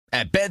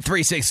At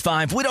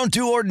Bet365, we don't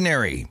do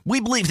ordinary. We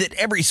believe that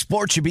every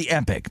sport should be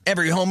epic.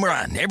 Every home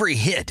run, every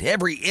hit,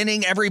 every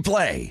inning, every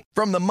play.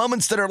 From the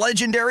moments that are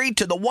legendary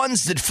to the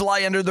ones that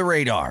fly under the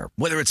radar.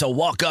 Whether it's a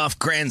walk-off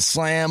grand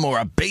slam or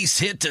a base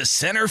hit to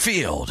center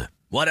field.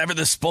 Whatever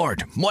the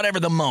sport, whatever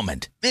the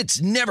moment.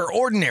 It's never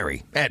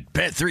ordinary at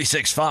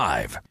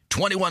Bet365.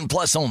 21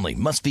 plus only.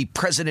 Must be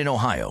present in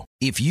Ohio.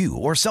 If you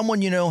or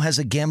someone you know has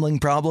a gambling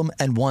problem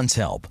and wants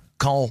help,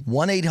 call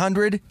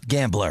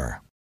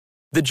 1-800-GAMBLER.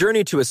 The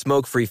journey to a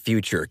smoke-free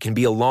future can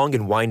be a long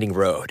and winding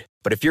road.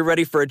 But if you're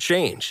ready for a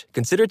change,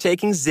 consider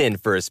taking Zyn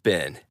for a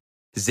spin.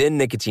 Zyn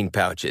nicotine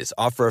pouches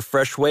offer a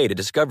fresh way to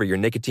discover your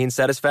nicotine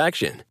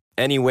satisfaction.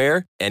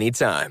 Anywhere,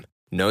 anytime.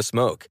 No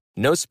smoke,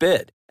 no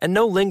spit, and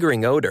no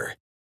lingering odor.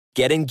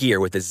 Get in gear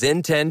with the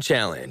Zyn 10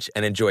 Challenge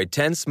and enjoy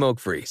 10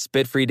 smoke-free,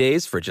 spit-free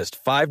days for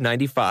just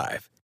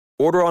 $5.95.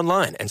 Order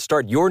online and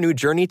start your new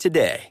journey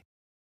today.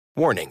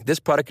 Warning,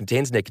 this product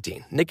contains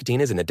nicotine. Nicotine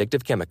is an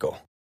addictive chemical.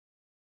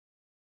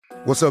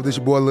 What's up, this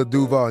your boy Lil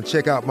Duval, and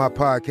check out my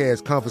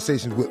podcast,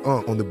 Conversations with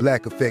Unc, on the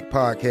Black Effect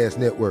Podcast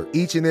Network.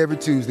 Each and every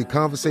Tuesday,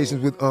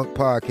 Conversations with Unc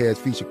podcast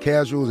feature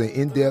casuals and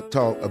in-depth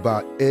talk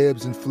about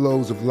ebbs and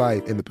flows of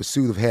life and the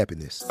pursuit of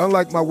happiness.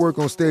 Unlike my work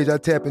on stage, I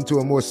tap into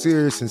a more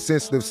serious and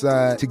sensitive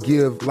side to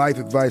give life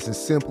advice and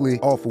simply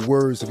offer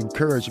words of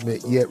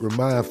encouragement, yet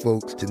remind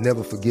folks to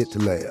never forget to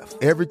laugh.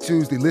 Every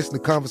Tuesday, listen to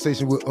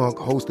Conversations with Unc,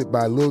 hosted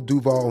by Lil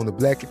Duval on the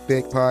Black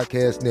Effect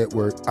Podcast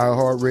Network,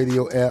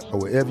 iHeartRadio app,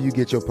 or wherever you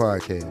get your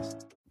podcasts.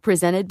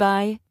 Presented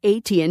by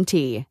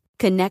AT&T.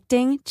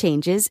 Connecting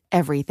changes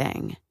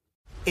everything.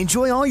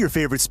 Enjoy all your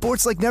favorite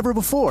sports like never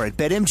before at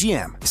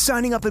BetMGM.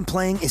 Signing up and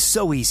playing is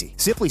so easy.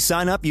 Simply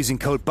sign up using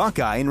code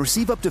Buckeye and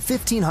receive up to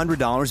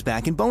 $1,500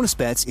 back in bonus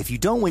bets if you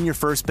don't win your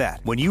first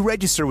bet. When you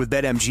register with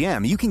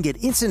BetMGM, you can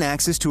get instant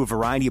access to a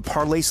variety of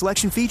parlay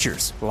selection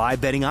features, live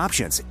betting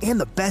options, and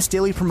the best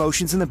daily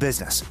promotions in the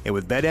business. And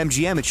with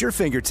BetMGM at your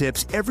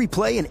fingertips, every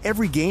play and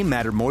every game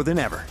matter more than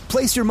ever.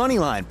 Place your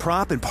moneyline,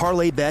 prop, and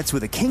parlay bets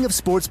with the king of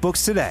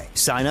sportsbooks today.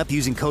 Sign up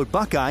using code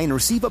Buckeye and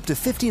receive up to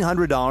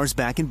 $1,500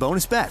 back in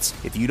bonus bets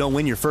if you don't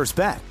win your first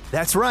bet.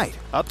 That's right,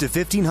 up to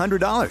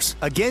 $1,500.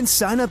 Again,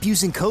 sign up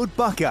using code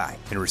Buckeye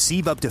and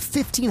receive up to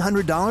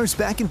 $1,500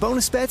 back in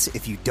bonus bets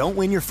if you don't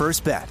win your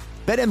first bet.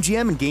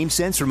 BetMGM and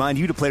GameSense remind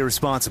you to play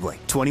responsibly.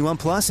 21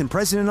 plus and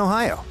present in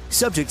Ohio.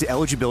 Subject to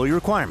eligibility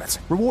requirements.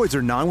 Rewards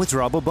are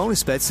non-withdrawable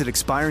bonus bets that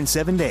expire in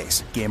 7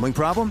 days. Gambling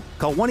problem?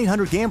 Call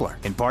 1-800-GAMBLER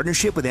in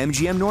partnership with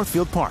MGM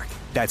Northfield Park.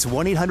 That's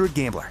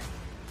 1-800-GAMBLER.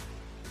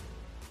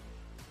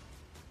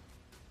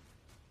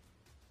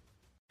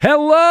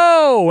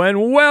 Hello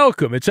and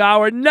welcome. It's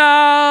our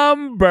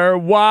number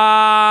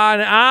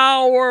one,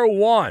 hour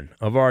one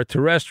of our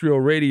terrestrial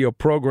radio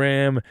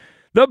program,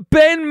 The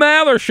Ben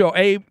Maller Show,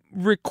 a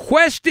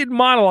requested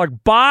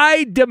monologue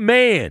by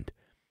demand.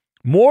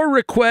 More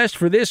requests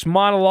for this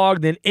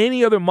monologue than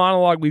any other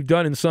monologue we've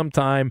done in some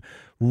time.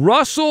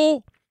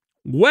 Russell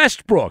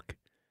Westbrook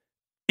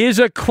is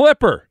a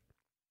Clipper.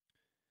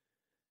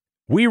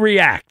 We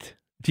react.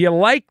 Do you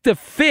like the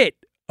fit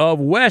of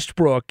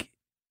Westbrook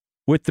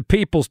with the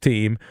people's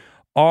team?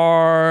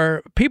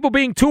 Are people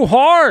being too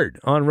hard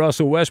on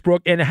Russell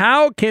Westbrook? And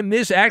how can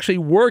this actually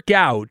work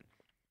out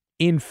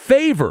in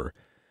favor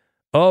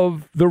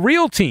of the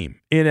real team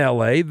in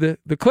L.A., the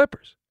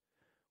Clippers?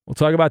 We'll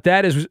talk about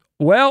that as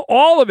well.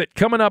 All of it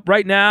coming up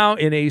right now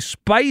in a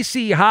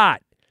spicy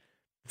hot,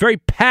 very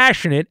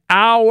passionate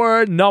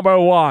hour number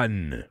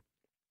one.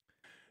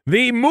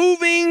 The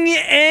moving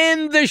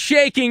and the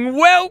shaking.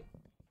 Welcome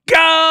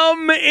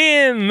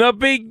in the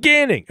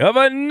beginning of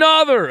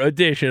another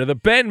edition of the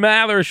Ben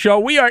Maller Show.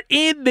 We are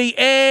in the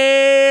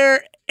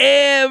air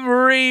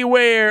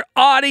everywhere.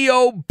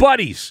 Audio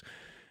buddies,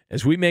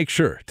 as we make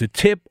sure to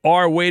tip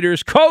our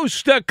waiters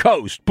coast to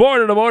coast,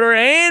 border to border,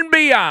 and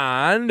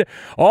beyond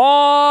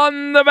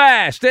on the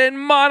vast and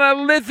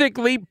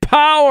monolithically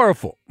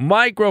powerful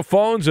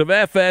microphones of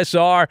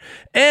FSR,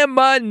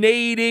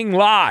 emanating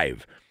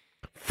live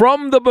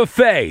from the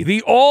buffet,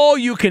 the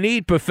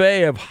all-you-can-eat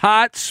buffet of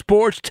hot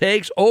sports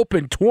takes,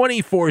 open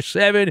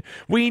 24/7.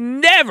 We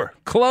never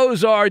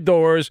close our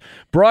doors,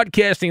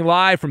 broadcasting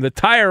live from the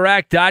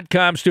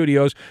TireRack.com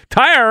studios.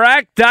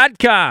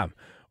 TireRack.com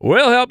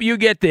will help you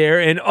get there.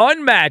 An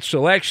unmatched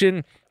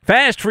selection,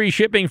 fast free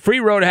shipping,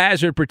 free road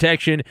hazard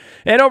protection,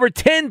 and over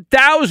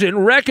 10,000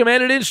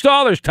 recommended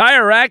installers.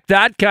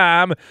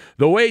 TireRack.com,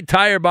 the way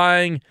tire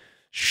buying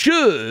should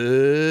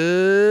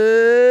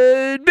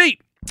be.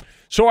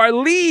 So our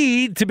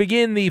lead to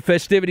begin the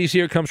festivities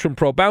here comes from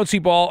Pro Bouncy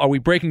Ball. Are we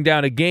breaking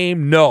down a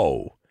game?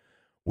 No,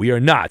 we are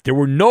not. There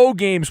were no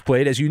games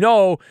played. As you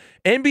know,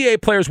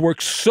 NBA players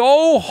work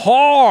so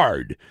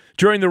hard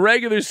during the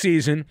regular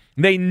season,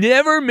 they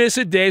never miss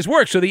a day's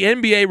work. So the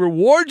NBA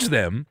rewards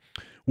them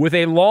with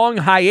a long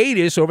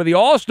hiatus over the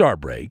All-Star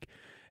break.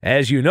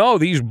 As you know,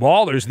 these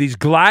ballers, these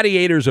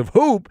gladiators of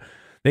hoop,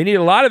 they need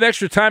a lot of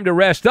extra time to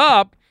rest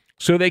up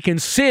so they can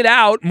sit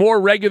out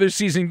more regular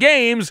season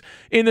games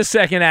in the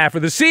second half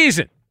of the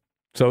season.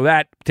 So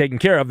that taking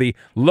care of the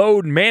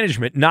load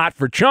management, not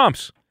for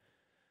chumps.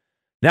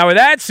 Now, with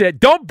that said,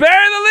 don't bury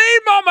the lead,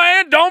 my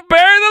man. Don't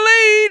bury the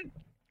lead.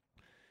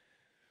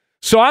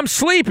 So I'm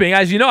sleeping.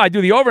 As you know, I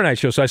do the overnight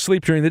show, so I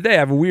sleep during the day. I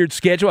have a weird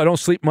schedule. I don't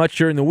sleep much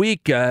during the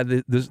week.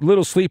 The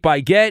little sleep I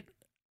get,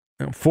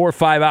 4 or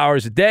 5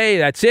 hours a day,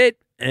 that's it.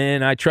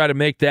 And I try to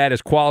make that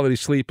as quality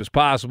sleep as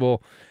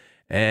possible.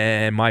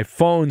 And my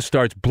phone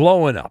starts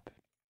blowing up,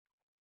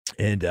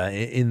 and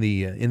in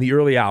the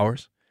early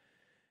hours,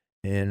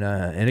 and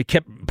it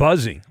kept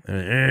buzzing.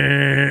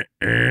 There's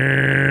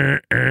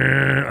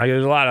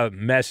a lot of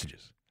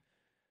messages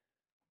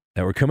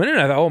that were coming in.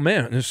 I thought, oh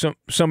man,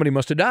 somebody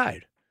must have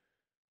died.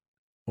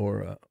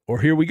 Or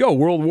here we go,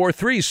 World War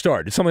III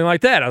started, something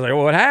like that. I was like,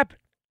 well, what happened?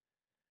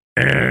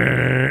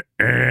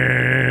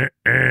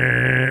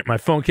 My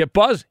phone kept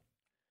buzzing.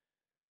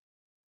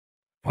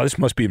 Well, this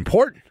must be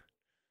important.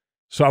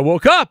 So I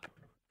woke up.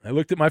 I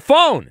looked at my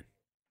phone.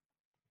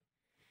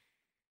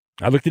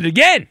 I looked at it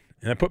again,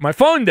 and I put my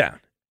phone down.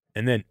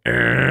 And then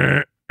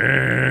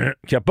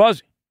kept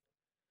buzzing.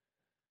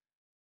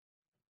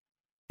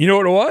 You know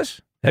what it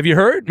was? Have you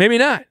heard? Maybe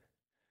not.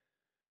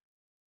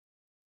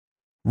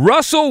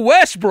 Russell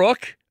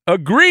Westbrook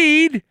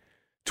agreed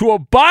to a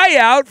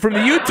buyout from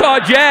the Utah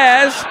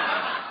Jazz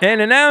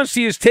and announced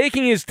he is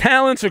taking his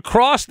talents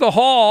across the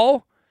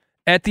hall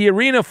at the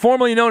arena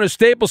formerly known as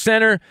Staples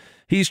Center.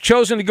 He's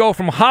chosen to go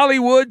from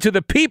Hollywood to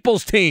the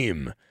People's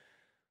Team.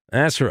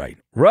 That's right.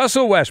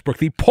 Russell Westbrook,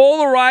 the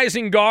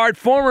polarizing guard,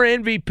 former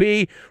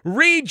MVP,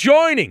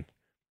 rejoining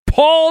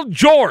Paul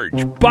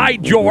George, by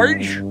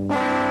George,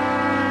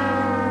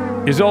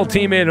 his old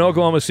teammate in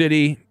Oklahoma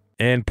City,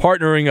 and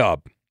partnering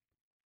up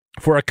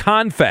for a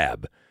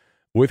confab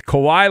with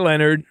Kawhi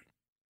Leonard,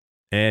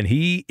 and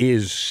he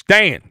is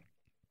staying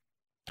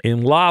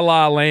in La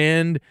La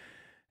Land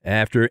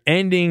after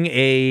ending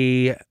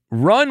a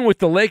run with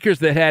the Lakers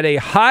that had a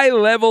high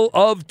level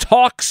of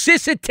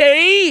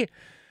toxicity.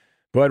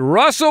 But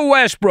Russell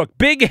Westbrook,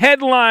 big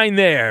headline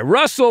there.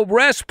 Russell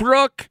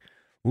Westbrook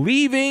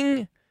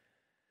leaving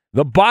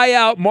the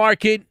buyout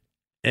market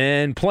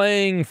and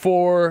playing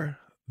for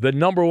the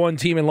number one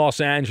team in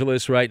Los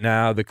Angeles right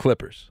now, the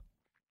Clippers.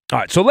 All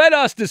right, so let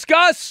us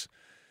discuss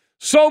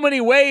so many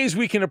ways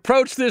we can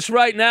approach this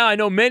right now. I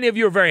know many of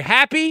you are very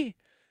happy.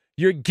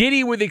 You're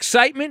giddy with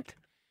excitement,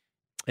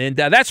 and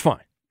that's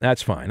fine.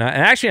 That's fine.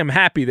 Actually, I'm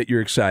happy that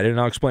you're excited, and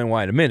I'll explain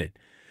why in a minute.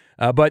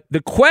 But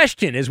the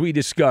question as we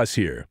discuss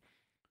here,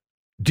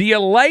 do you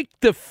like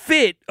the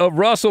fit of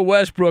Russell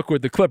Westbrook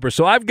with the Clippers?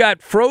 So I've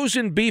got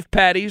frozen beef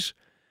patties,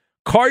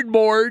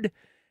 cardboard,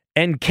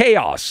 and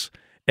chaos.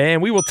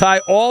 And we will tie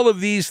all of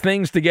these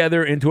things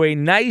together into a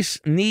nice,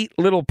 neat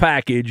little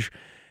package.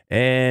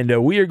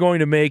 And we are going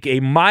to make a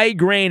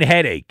migraine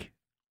headache,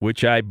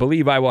 which I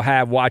believe I will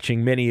have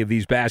watching many of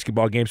these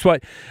basketball games.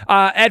 But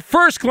at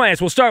first glance,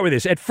 we'll start with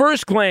this. At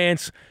first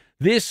glance,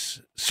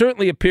 this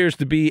certainly appears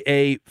to be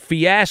a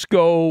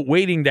fiasco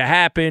waiting to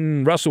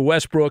happen. Russell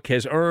Westbrook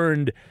has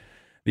earned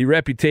the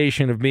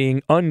reputation of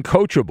being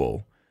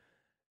uncoachable,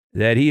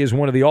 that he is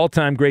one of the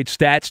all-time great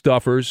stat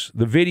stuffers.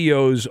 The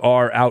videos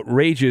are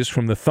outrageous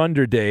from the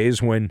Thunder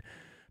days when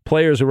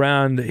players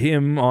around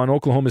him on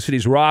Oklahoma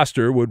City's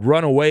roster would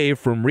run away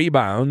from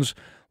rebounds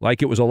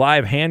like it was a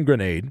live hand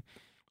grenade,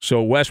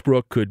 so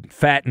Westbrook could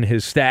fatten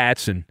his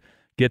stats and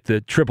get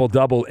the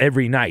triple-double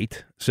every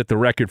night, set the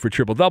record for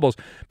triple-doubles.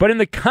 But in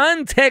the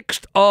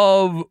context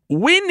of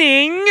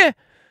winning,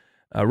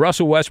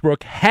 Russell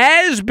Westbrook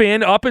has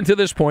been, up until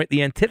this point,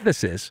 the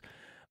antithesis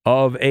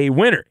of a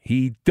winner.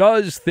 He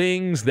does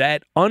things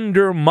that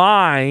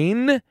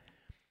undermine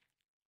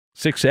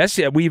success.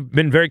 Yeah, we've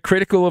been very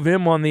critical of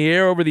him on the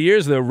air over the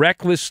years, the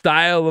reckless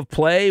style of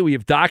play. We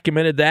have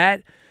documented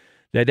that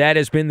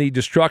has been the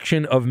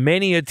destruction of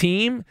many a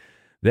team,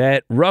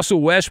 that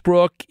Russell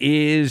Westbrook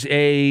is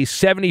a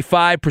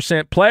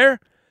 75% player.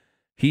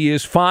 He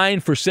is fine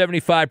for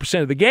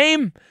 75% of the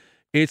game.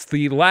 It's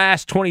the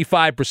last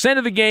 25%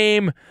 of the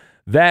game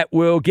that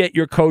will get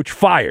your coach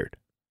fired.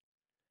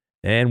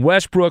 And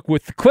Westbrook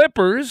with the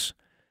Clippers,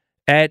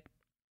 at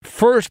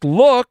first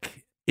look,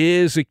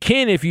 is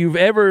akin, if you've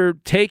ever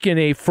taken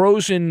a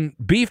frozen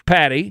beef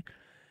patty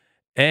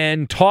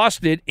and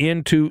tossed it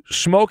into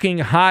smoking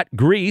hot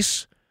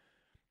grease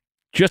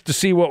just to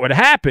see what would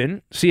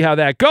happen, see how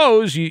that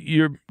goes,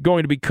 you're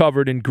going to be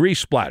covered in grease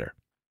splatter.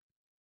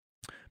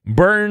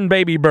 Burn,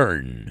 baby,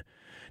 burn.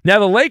 Now,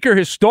 the Laker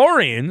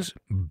historians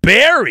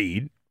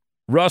buried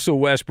Russell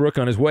Westbrook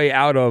on his way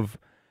out of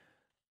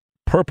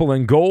purple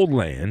and gold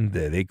land.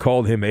 They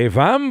called him a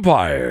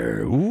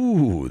vampire.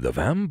 Ooh, the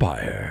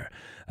vampire.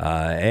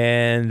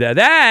 And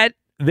that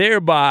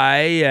thereby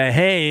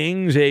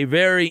hangs a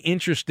very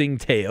interesting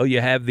tale.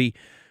 You have the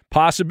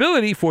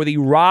possibility for the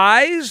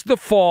rise, the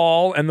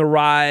fall, and the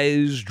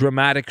rise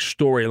dramatic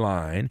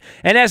storyline.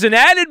 And as an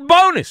added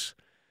bonus,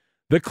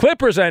 the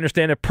Clippers, I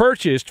understand, have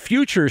purchased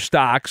future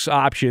stocks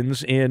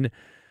options in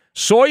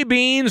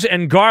soybeans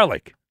and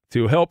garlic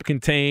to help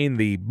contain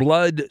the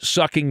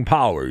blood-sucking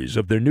powers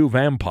of their new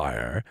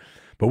vampire.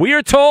 But we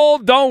are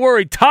told, don't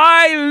worry,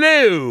 Ty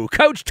Lue,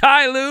 Coach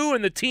Ty Lue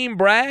and the team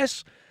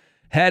brass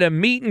had a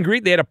meet and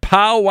greet. They had a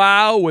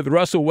powwow with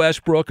Russell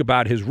Westbrook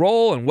about his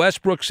role, and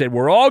Westbrook said,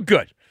 we're all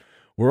good.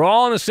 We're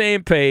all on the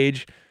same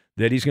page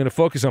that he's going to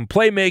focus on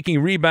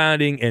playmaking,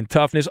 rebounding, and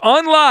toughness,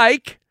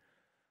 unlike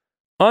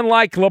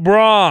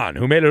LeBron,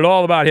 who made it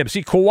all about him.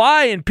 See,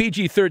 Kawhi and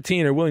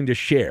PG-13 are willing to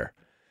share.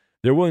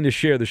 They're willing to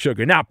share the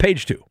sugar. Now,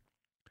 page 2.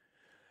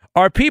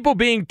 Are people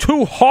being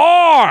too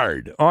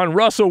hard on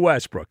Russell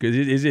Westbrook?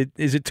 Is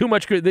it too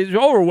much? There's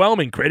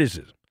overwhelming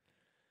criticism.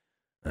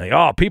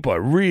 Like, people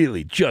are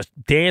really just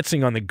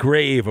dancing on the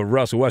grave of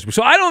Russell Westbrook.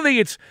 So I don't think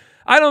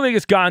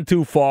it's gone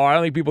too far. I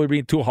don't think people are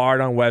being too hard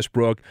on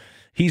Westbrook.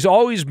 He's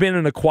always been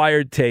an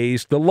acquired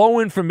taste. The low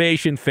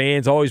information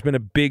fan's always been a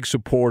big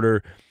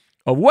supporter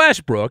of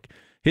Westbrook.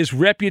 His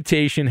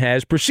reputation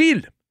has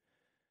preceded him.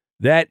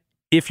 That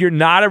if you're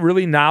not a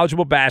really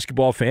knowledgeable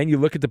basketball fan, you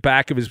look at the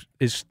back of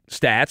his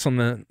stats on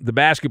the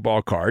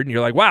basketball card, and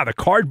you're like, wow, the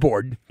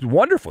cardboard is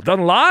wonderful.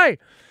 Doesn't lie.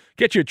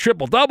 Get you a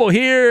triple-double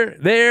here,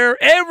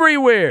 there,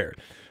 everywhere.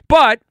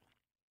 But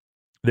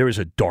there is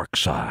a dark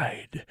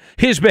side.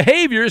 His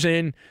behaviors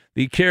and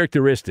the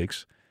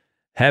characteristics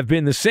have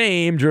been the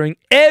same during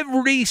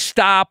every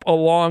stop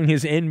along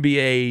his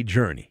NBA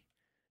journey.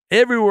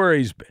 Everywhere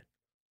he's been.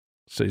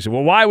 So you say,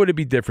 well, why would it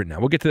be different now?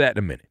 We'll get to that in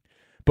a minute.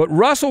 But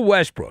Russell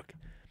Westbrook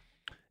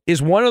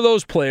is one of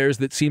those players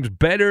that seems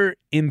better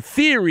in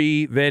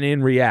theory than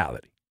in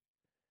reality.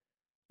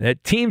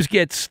 That teams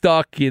get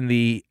stuck in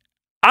the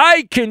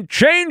I can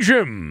change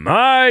him,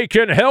 I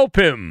can help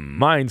him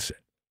mindset.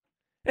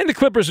 And the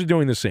Clippers are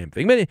doing the same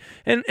thing.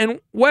 And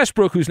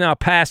Westbrook, who's now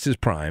past his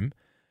prime,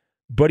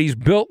 but he's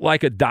built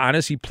like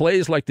Adonis. He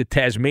plays like the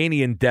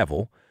Tasmanian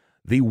devil,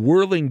 the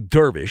whirling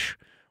dervish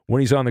when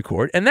he's on the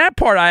court. And that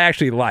part I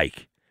actually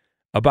like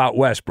about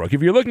Westbrook.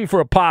 If you're looking for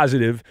a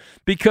positive,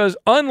 because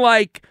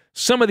unlike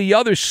some of the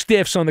other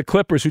stiffs on the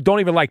Clippers who don't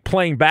even like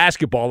playing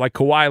basketball, like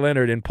Kawhi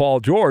Leonard and Paul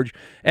George,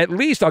 at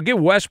least I'll give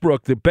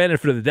Westbrook the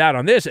benefit of the doubt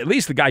on this. At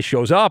least the guy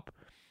shows up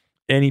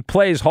and he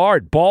plays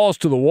hard, balls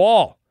to the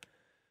wall.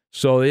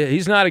 So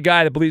he's not a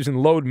guy that believes in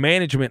load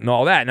management and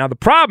all that. Now, the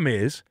problem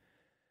is,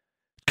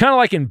 kind of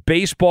like in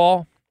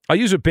baseball, I'll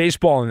use a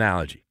baseball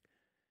analogy.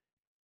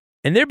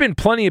 And there have been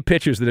plenty of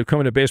pitchers that have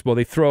come into baseball.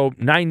 They throw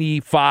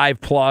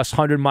 95 plus,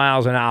 100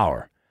 miles an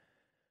hour.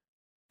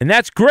 And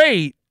that's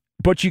great,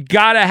 but you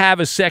got to have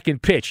a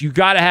second pitch. You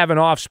got to have an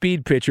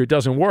off-speed pitch or it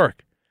doesn't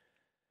work.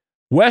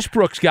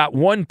 Westbrook's got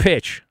one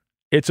pitch.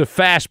 It's a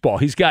fastball.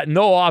 He's got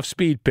no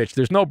off-speed pitch.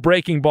 There's no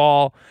breaking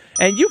ball.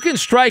 And you can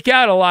strike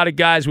out a lot of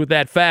guys with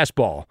that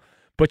fastball.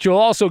 But you'll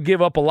also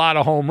give up a lot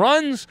of home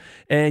runs,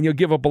 and you'll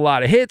give up a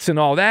lot of hits and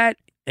all that.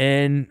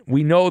 And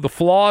we know the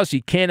flaws.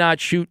 He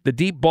cannot shoot the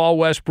deep ball,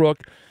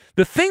 Westbrook.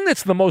 The thing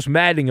that's the most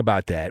maddening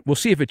about that, we'll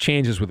see if it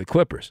changes with the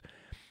Clippers,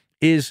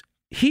 is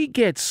he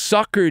gets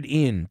suckered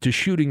into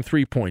shooting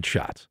three-point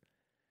shots.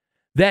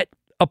 That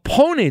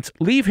opponents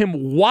leave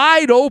him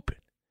wide open.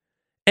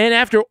 And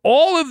after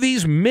all of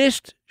these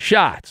missed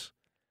shots,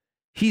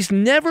 he's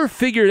never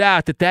figured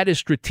out that that is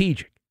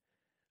strategic.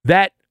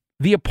 That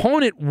the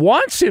opponent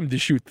wants him to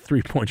shoot the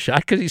three-point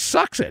shot because he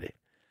sucks at it.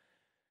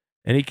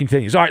 And he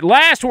continues. All right,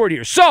 last word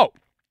here. So,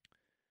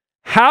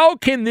 how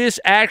can this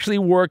actually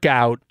work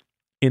out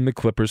in the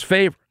Clippers'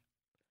 favor?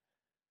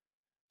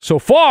 So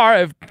far,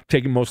 I've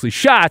taken mostly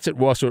shots at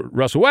Russell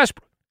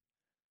Westbrook.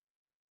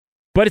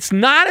 But it's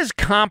not as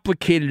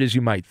complicated as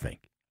you might think.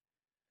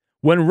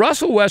 When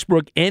Russell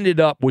Westbrook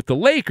ended up with the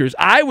Lakers,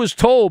 I was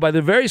told by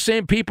the very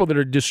same people that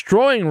are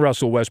destroying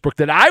Russell Westbrook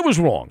that I was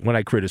wrong when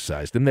I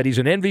criticized him, that he's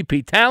an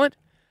MVP talent,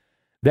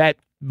 that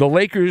the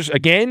Lakers,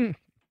 again,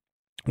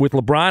 with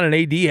LeBron and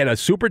AD, had a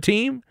super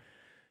team,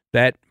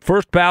 that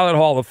first ballot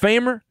Hall of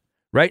Famer,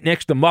 right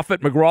next to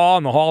Muffet McGraw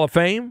in the Hall of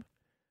Fame.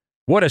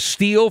 What a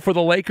steal for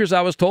the Lakers,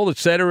 I was told, et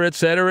cetera, et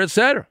cetera, et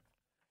cetera.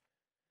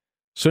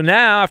 So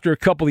now, after a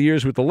couple of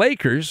years with the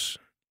Lakers,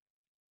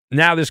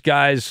 now this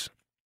guy's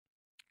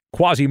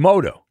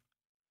Quasimodo.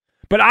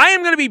 But I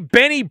am going to be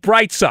Benny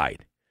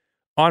Brightside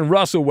on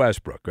Russell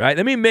Westbrook, right?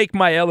 Let me make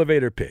my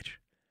elevator pitch.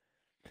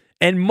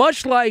 And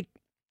much like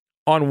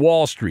on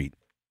Wall Street,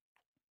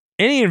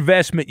 any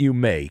investment you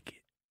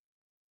make,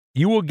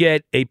 you will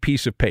get a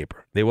piece of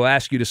paper. They will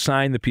ask you to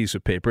sign the piece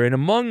of paper. And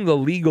among the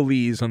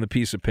legalese on the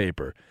piece of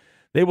paper,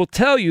 they will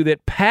tell you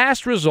that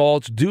past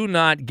results do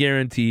not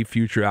guarantee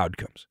future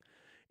outcomes.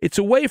 It's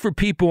a way for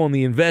people in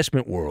the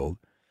investment world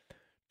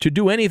to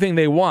do anything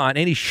they want,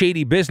 any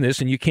shady business,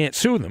 and you can't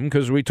sue them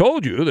because we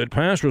told you that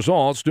past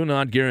results do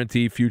not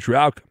guarantee future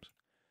outcomes.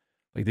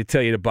 Like they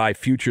tell you to buy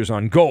futures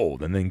on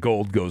gold, and then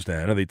gold goes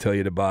down, or they tell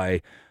you to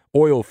buy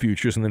oil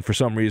futures, and then for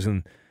some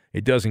reason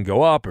it doesn't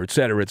go up, or et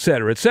cetera, et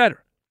cetera, et cetera.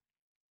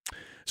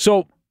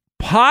 So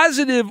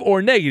positive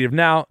or negative.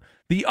 Now,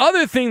 the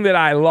other thing that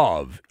I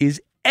love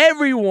is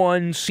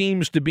everyone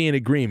seems to be in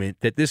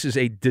agreement that this is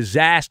a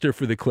disaster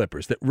for the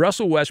Clippers, that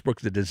Russell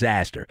Westbrook's a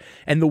disaster.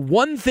 And the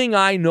one thing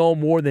I know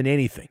more than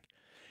anything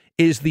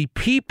is the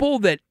people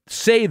that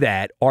say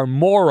that are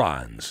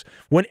morons.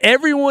 When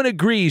everyone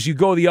agrees, you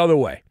go the other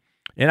way.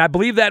 And I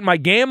believe that in my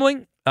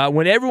gambling.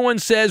 When everyone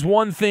says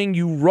one thing,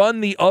 you run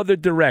the other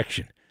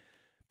direction.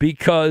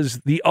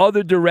 because the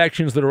other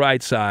direction's the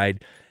right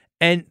side,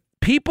 and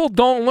people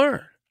don't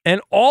learn.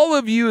 And all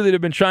of you that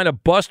have been trying to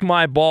bust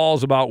my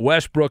balls about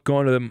Westbrook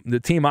going to the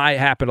team I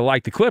happen to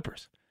like, the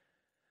Clippers,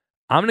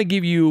 I'm going to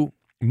give you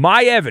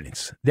my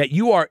evidence that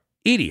you are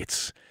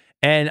idiots,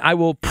 and I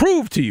will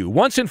prove to you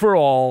once and for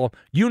all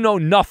you know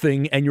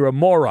nothing and you're a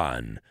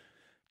moron.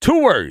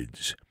 2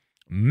 words: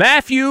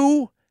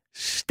 Matthew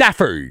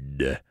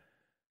Stafford.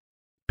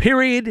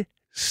 Period.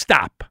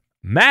 Stop.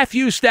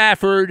 Matthew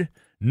Stafford.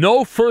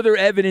 No further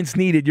evidence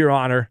needed, Your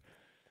Honor.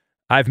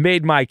 I've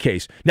made my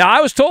case. Now,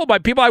 I was told by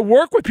people I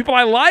work with, people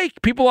I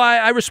like, people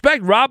I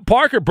respect, Rob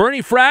Parker,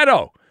 Bernie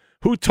Fratto,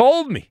 who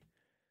told me.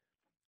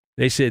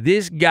 They said,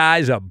 this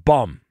guy's a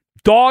bum.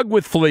 Dog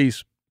with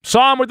fleas.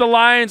 Saw him with the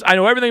Lions. I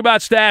know everything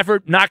about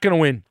Stafford. Not going to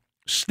win.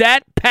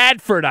 Stat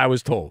Padford, I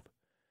was told.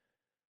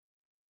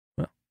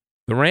 Well,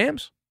 the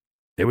Rams,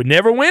 they would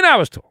never win, I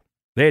was told.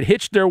 They had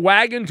hitched their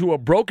wagon to a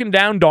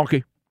broken-down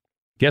donkey.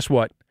 Guess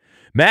what?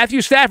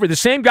 Matthew Stafford, the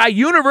same guy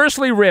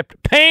universally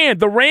ripped, panned.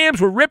 The Rams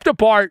were ripped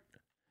apart.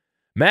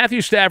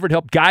 Matthew Stafford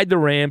helped guide the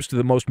Rams to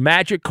the most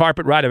magic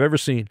carpet ride I've ever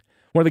seen.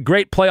 One of the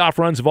great playoff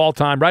runs of all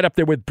time, right up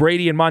there with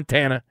Brady and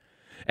Montana,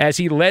 as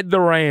he led the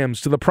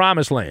Rams to the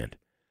promised land,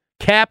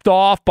 capped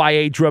off by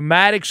a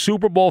dramatic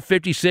Super Bowl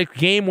 56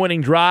 game-winning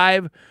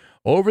drive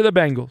over the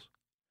Bengals.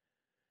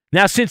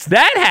 Now, since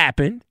that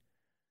happened,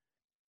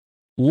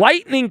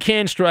 lightning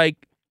can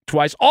strike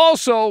twice.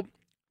 Also,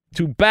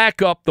 to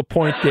back up the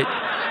point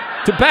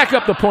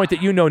that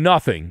you know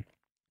nothing,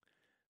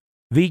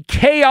 the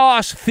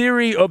chaos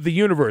theory of the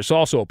universe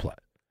also applies.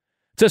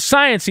 It's a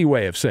sciencey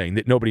way of saying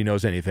that nobody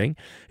knows anything.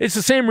 It's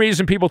the same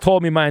reason people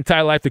told me my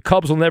entire life the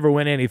Cubs will never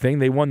win anything.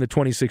 They won the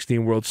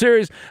 2016 World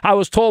Series. I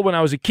was told when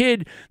I was a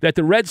kid that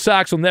the Red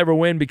Sox will never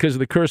win because of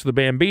the curse of the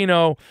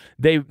Bambino.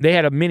 They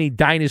had a mini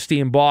dynasty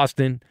in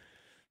Boston.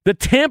 The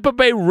Tampa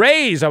Bay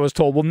Rays, I was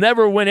told, will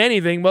never win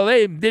anything. Well,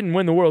 they didn't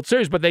win the World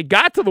Series, but they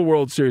got to the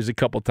World Series a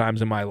couple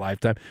times in my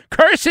lifetime.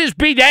 Curses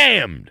be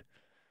damned.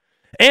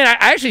 And I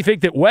actually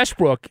think that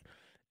Westbrook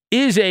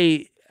is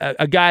a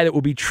guy that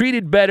will be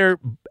treated better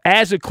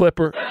as a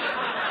Clipper.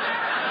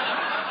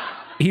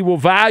 He will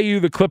value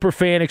the Clipper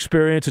fan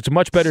experience. It's a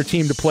much better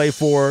team to play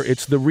for.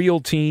 It's the real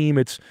team.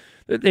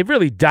 They've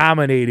really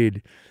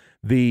dominated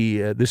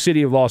the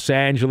city of Los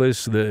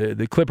Angeles.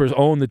 The Clippers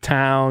own the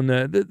town.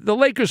 The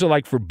Lakers are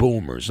like for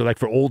boomers. They're like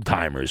for old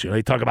timers.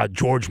 They talk about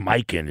George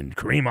Mikan and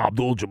Kareem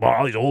Abdul-Jabbar,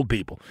 all these old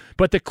people.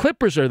 But the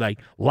Clippers are like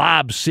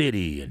Lob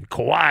City and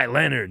Kawhi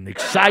Leonard and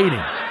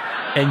exciting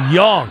and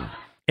young.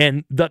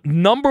 And the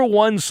number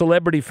one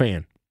celebrity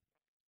fan,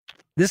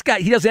 this guy,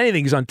 he does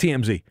anything, he's on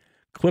TMZ.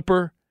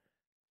 Clipper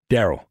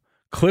Darryl.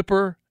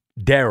 Clipper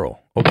Darryl.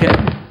 Okay?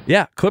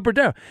 Yeah, Clipper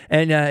Darryl.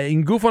 And you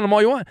can goof on him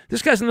all you want.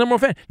 This guy's the number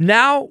one fan.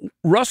 Now,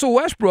 Russell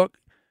Westbrook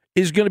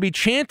is going to be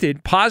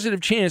chanted,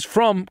 positive chants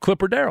from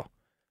Clipper Darryl.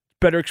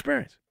 Better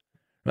experience.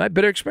 Right?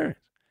 Better experience.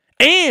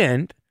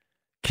 And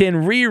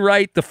can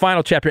rewrite the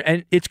final chapter.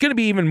 And it's going to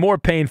be even more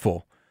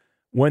painful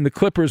when the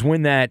Clippers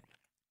win that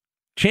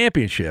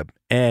championship,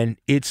 and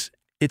it's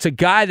a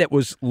guy that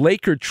was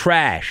Laker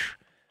trash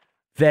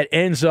that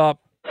ends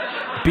up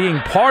being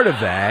part of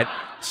that.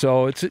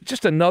 So it's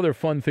just another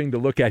fun thing to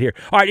look at here.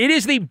 All right, it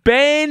is the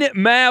Ben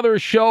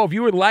Maller Show. If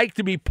you would like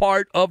to be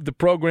part of the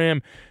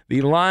program,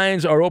 the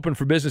lines are open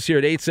for business here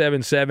at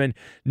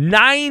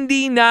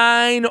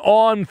 877-99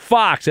 on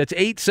Fox. That's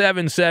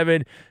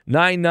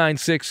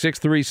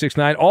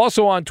 877-996-6369.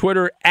 Also on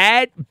Twitter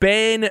at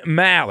Ben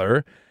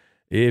Maller.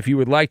 If you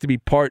would like to be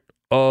part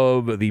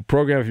of the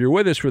program, if you're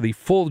with us for the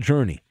full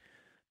journey,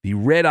 the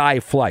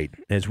red-eye flight,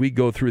 as we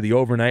go through the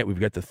overnight.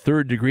 We've got the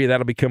third degree.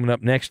 That'll be coming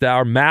up next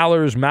hour.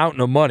 Maller's Mountain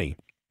of Money.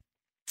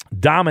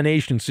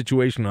 Domination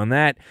situation on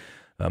that.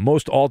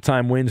 Most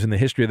all-time wins in the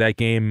history of that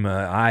game.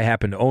 I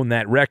happen to own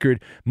that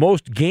record.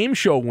 Most game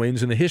show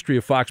wins in the history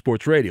of Fox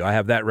Sports Radio. I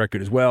have that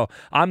record as well.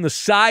 I'm the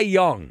Cy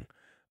Young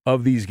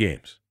of these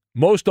games.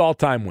 Most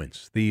all-time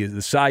wins. The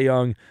Cy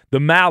Young, the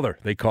Maller,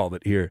 they called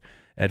it here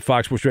at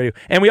Fox Sports Radio.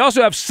 And we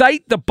also have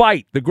Cite the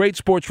Bite, the great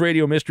sports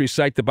radio mystery,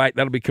 Cite the Bite.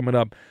 That'll be coming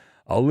up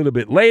a little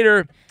bit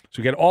later.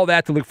 So we got all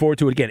that to look forward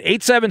to. Again,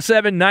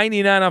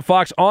 877-99 on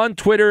Fox, on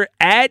Twitter,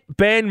 at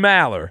Ben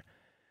Maller.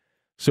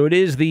 So it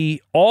is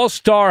the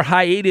all-star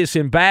hiatus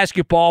in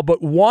basketball,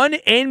 but one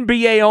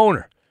NBA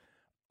owner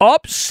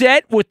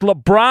upset with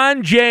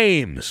LeBron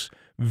James,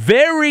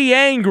 very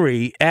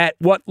angry at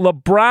what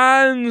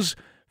LeBron's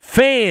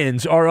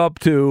fans are up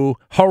to,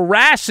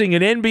 harassing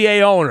an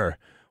NBA owner.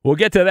 We'll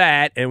get to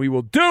that, and we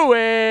will do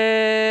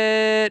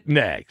it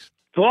next.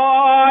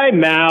 Fly,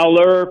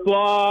 Maller,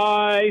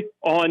 fly,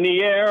 on the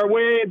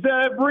airwaves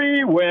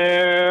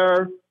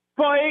everywhere.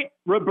 Fight,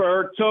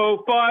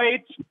 Roberto,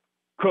 fight.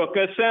 Cook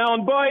a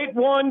sound bite,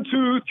 1,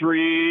 2,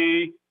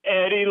 3.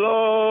 Eddie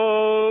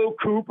low,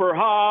 Cooper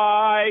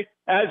high,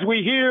 as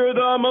we hear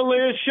the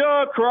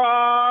militia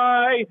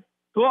cry.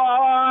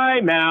 Fly,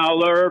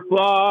 Maller,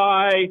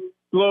 fly,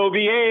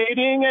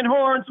 bloviating and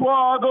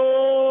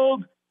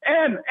hornswoggled.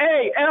 M-A-L-L-E-R,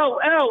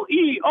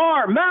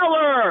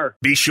 Maller.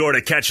 Be sure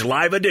to catch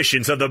live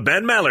editions of the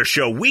Ben Maller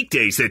Show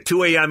weekdays at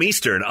 2 a.m.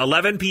 Eastern,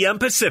 11 p.m.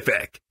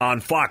 Pacific on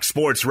Fox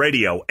Sports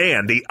Radio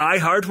and the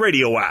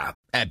iHeartRadio app.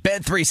 At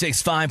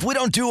Bet365, we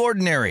don't do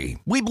ordinary.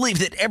 We believe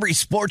that every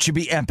sport should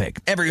be epic.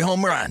 Every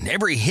home run,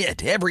 every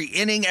hit, every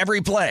inning, every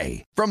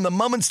play. From the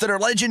moments that are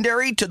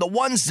legendary to the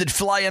ones that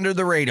fly under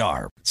the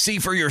radar. See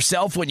for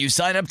yourself when you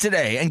sign up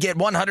today and get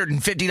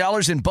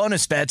 $150 in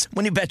bonus bets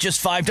when you bet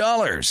just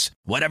 $5.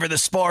 Whatever the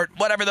sport,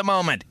 whatever the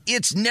moment,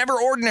 it's never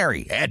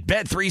ordinary at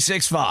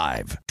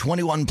Bet365.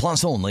 21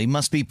 plus only.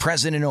 Must be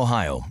present in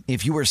Ohio.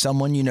 If you or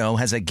someone you know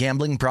has a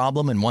gambling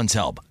problem and wants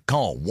help,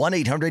 call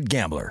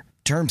 1-800-GAMBLER.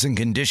 Terms and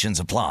conditions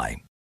apply.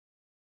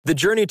 The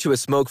journey to a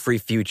smoke-free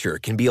future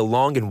can be a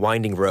long and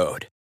winding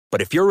road.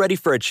 But if you're ready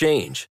for a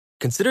change,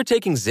 consider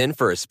taking Zyn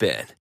for a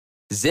spin.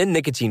 Zyn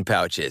nicotine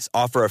pouches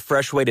offer a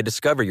fresh way to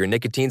discover your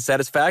nicotine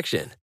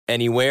satisfaction.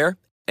 Anywhere,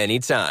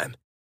 anytime.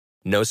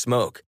 No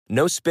smoke,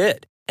 no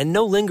spit, and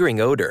no lingering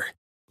odor.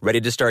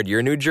 Ready to start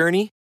your new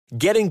journey?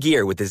 Get in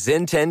gear with the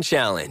Zyn 10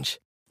 Challenge.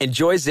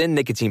 Enjoy Zyn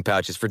nicotine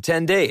pouches for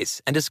 10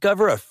 days and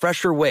discover a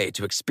fresher way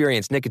to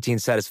experience nicotine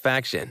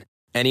satisfaction.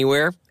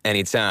 Anywhere,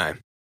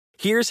 anytime.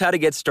 Here's how to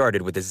get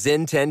started with the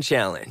Zyn 10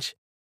 Challenge.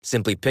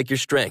 Simply pick your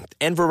strength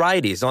and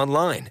varieties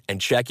online and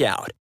check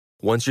out.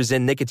 Once your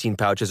Zyn nicotine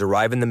pouches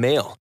arrive in the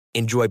mail,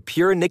 enjoy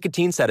pure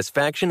nicotine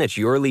satisfaction at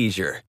your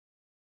leisure.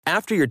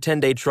 After your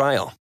 10-day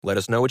trial, let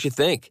us know what you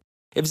think.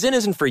 If Zyn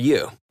isn't for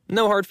you,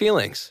 no hard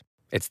feelings.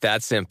 It's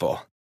that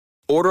simple.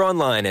 Order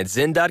online at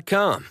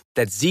Zyn.com,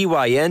 that's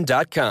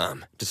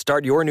ZYN.com, to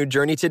start your new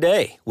journey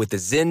today with the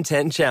Zyn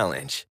 10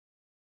 Challenge.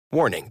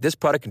 Warning, this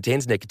product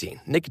contains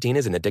nicotine. Nicotine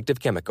is an addictive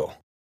chemical.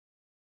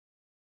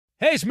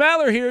 Hey, it's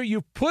Maller here.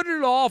 You've put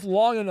it off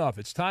long enough.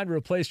 It's time to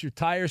replace your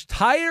tires.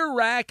 Tire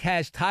Rack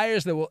has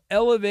tires that will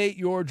elevate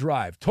your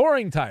drive.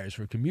 Touring tires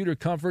for commuter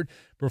comfort,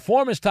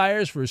 performance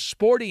tires for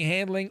sporty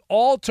handling,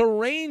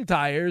 all-terrain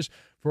tires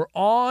for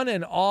on-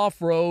 and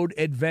off-road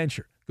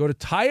adventure. Go to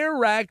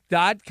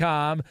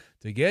TireRack.com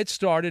to get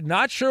started.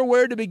 Not sure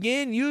where to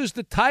begin? Use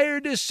the Tire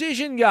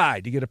Decision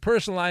Guide to get a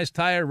personalized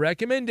tire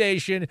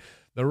recommendation.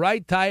 The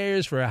right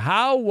tires for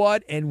how,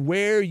 what, and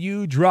where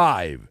you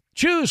drive.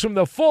 Choose from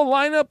the full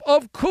lineup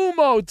of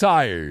Kumho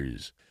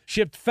tires.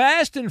 Shipped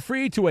fast and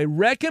free to a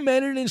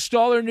recommended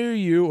installer near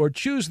you, or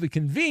choose the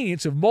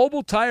convenience of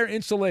mobile tire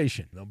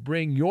installation. They'll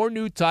bring your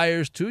new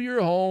tires to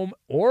your home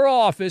or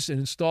office and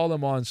install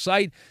them on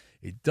site.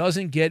 It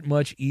doesn't get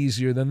much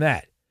easier than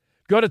that.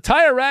 Go to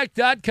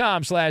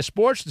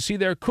TireRack.com/sports to see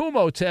their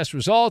Kumho test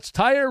results,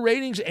 tire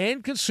ratings,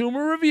 and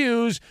consumer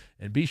reviews,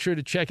 and be sure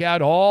to check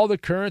out all the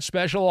current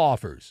special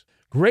offers.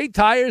 Great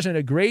tires and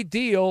a great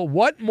deal.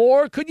 What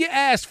more could you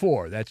ask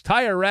for? That's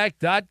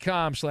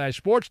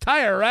TireRack.com/sports.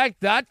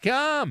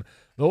 TireRack.com,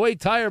 the way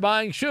tire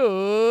buying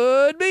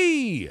should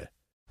be.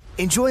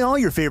 Enjoy all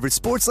your favorite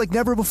sports like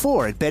never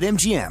before at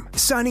BetMGM.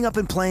 Signing up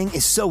and playing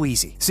is so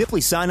easy.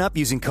 Simply sign up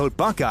using code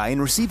Buckeye and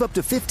receive up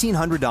to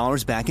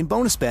 $1,500 back in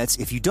bonus bets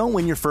if you don't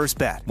win your first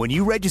bet. When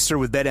you register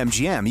with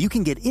BetMGM, you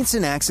can get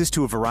instant access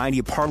to a variety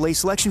of parlay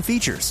selection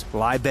features,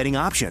 live betting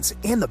options,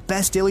 and the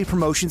best daily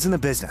promotions in the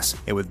business.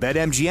 And with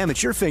BetMGM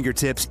at your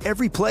fingertips,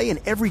 every play and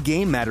every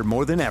game matter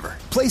more than ever.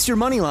 Place your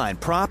moneyline,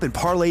 prop, and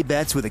parlay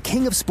bets with the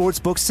king of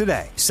sportsbooks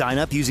today. Sign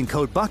up using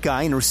code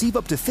Buckeye and receive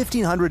up to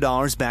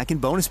 $1,500 back in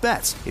bonus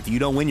bets if you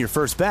don't win your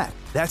first bet.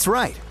 That's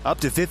right, up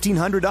to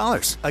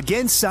 $1,500.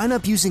 Again, sign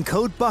up using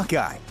code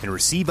Buckeye and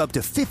receive up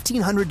to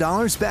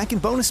 $1,500 back in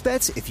bonus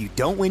bets if you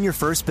don't win your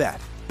first bet.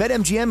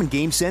 BetMGM and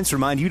GameSense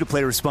remind you to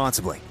play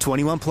responsibly.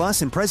 21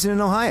 plus and present in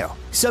Ohio.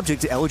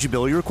 Subject to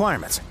eligibility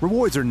requirements.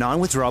 Rewards are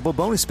non-withdrawable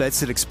bonus bets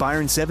that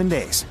expire in 7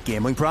 days.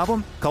 Gambling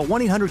problem? Call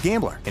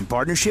 1-800-GAMBLER in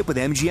partnership with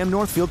MGM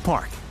Northfield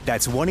Park.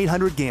 That's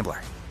 1-800-GAMBLER.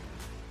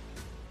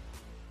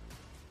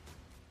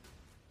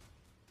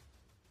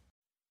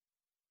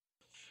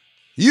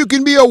 You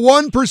can be a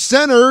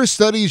 1%er.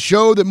 Studies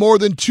show that more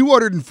than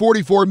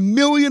 244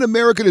 million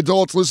American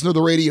adults listen to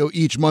the radio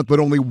each month, but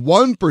only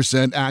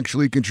 1%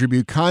 actually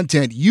contribute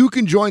content. You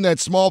can join that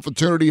small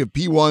fraternity of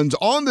P1s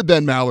on the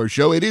Ben Maller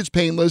Show. It is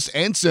painless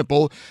and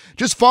simple.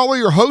 Just follow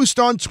your host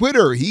on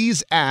Twitter.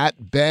 He's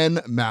at Ben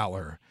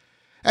Maller.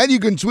 And you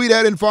can tweet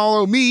at and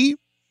follow me,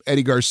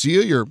 Eddie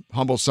Garcia, your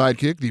humble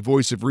sidekick, the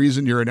voice of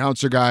reason, your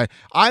announcer guy.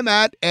 I'm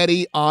at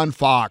Eddie on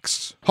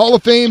Fox. Hall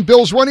of Fame,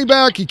 Bills running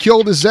back. He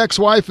killed his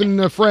ex-wife and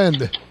a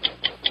friend.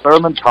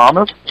 Thurman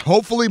Thomas.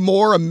 Hopefully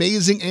more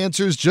amazing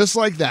answers just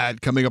like that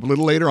coming up a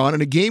little later on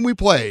in a game we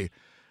play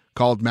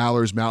called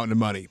Maller's Mountain of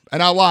Money. And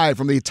now live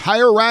from the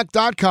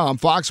TireRack.com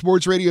Fox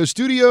Sports Radio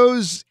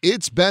studios,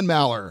 it's Ben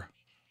Maller.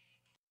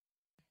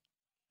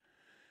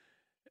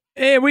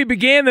 And we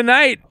began the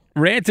night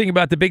ranting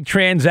about the big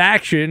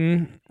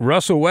transaction.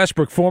 Russell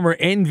Westbrook, former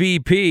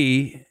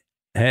MVP,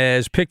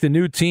 has picked a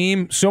new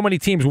team. So many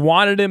teams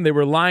wanted him. They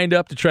were lined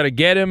up to try to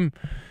get him,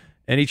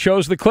 and he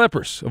chose the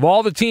Clippers. Of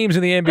all the teams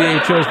in the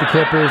NBA, he chose the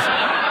Clippers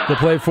to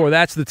play for.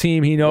 That's the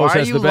team he knows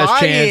has the best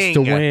chance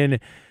to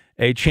win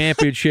a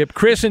championship.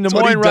 Chris in Des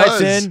Moines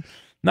writes in,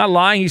 Not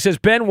lying. He says,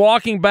 Ben,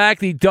 walking back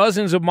the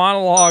dozens of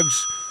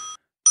monologues.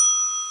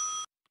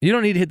 You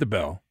don't need to hit the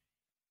bell.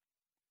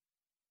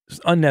 It's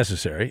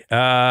unnecessary.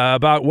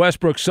 About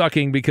Westbrook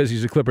sucking because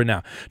he's a Clipper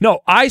now. No,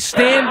 I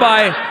stand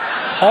by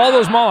all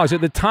those monologues.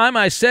 At the time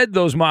I said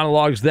those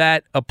monologues,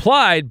 that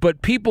applied,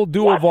 but people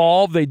do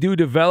evolve. They do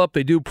develop.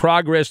 They do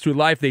progress through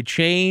life. They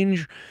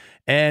change.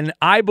 And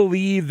I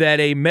believe that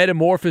a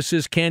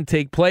metamorphosis can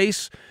take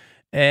place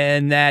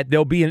and that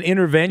there'll be an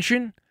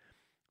intervention,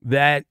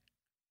 that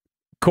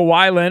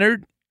Kawhi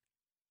Leonard,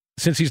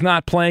 since he's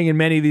not playing in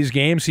many of these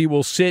games, he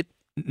will sit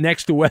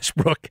next to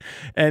Westbrook,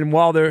 and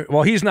while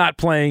he's not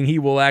playing, he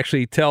will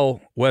actually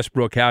tell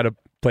Westbrook how to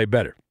play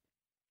better.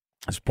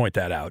 Let's point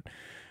that out.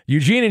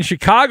 Eugene in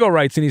Chicago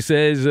writes, and he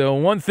says,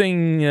 one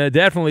thing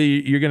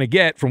definitely you're going to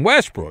get from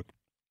Westbrook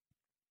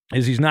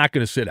is he's not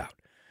going to sit out.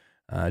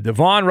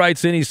 Devon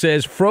writes in, he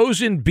says,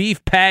 frozen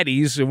beef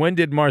patties. When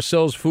did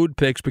Marcel's food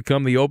picks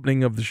become the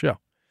opening of the show?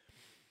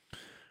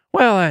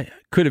 Well, I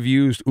could have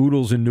used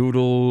oodles and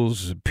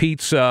noodles,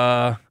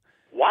 pizza.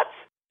 What?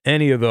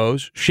 Any of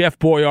those. Chef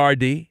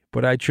Boyardee,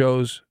 but I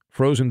chose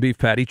frozen beef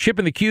patty. Chip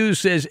in the Q's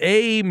says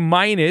A-,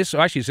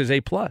 actually it says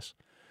A+.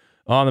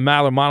 On the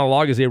Maller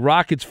monologue, as a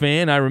Rockets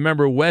fan, I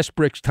remember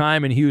Westbrook's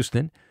time in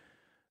Houston.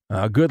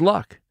 Good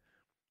luck,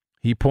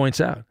 he points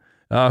out.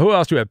 Who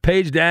else do we have?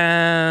 Page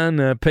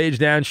down.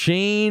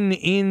 Shane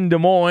in Des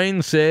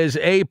Moines says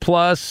A+.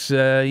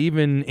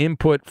 Even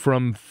input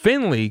from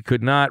Finley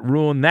could not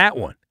ruin that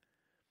one.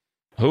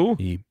 Who?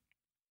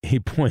 He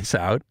points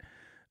out.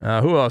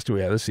 Who else do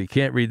we have? Let's see.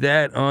 Can't read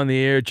that on the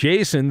air.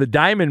 Jason, the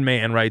Diamond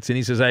Man, writes in.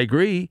 He says, I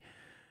agree.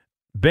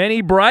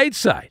 Benny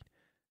Brightside.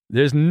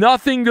 There's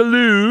nothing to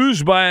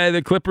lose by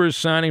the Clippers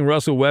signing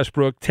Russell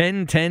Westbrook.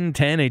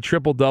 10-10-10, a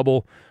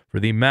triple-double for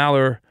the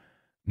Maller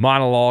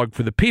monologue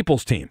for the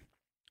People's team.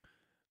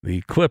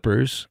 The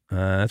Clippers,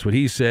 that's what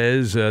he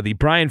says. The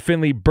Brian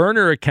Finley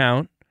burner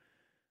account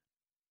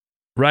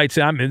writes,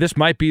 this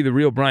might be the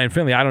real Brian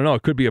Finley. I don't know.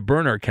 It could be a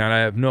burner account. I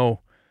have no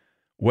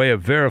way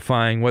of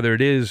verifying whether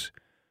it is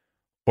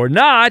or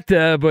not,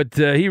 but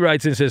he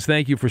writes and says,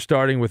 thank you for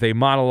starting with a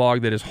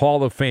monologue that is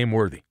Hall of Fame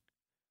worthy.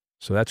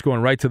 So that's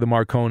going right to the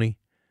Marconi,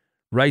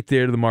 right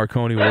there to the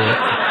Marconi world.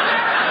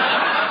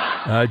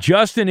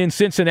 Justin in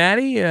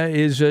Cincinnati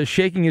is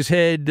shaking his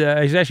head.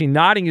 He's actually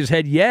nodding his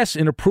head yes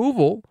in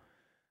approval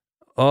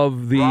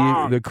of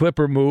the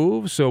Clipper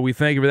move. So we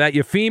thank you for that.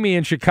 Euphemia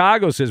in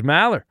Chicago says,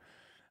 Maller,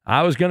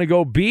 I was going to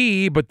go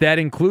B, but that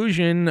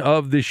inclusion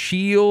of the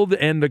Shield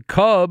and the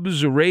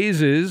Cubs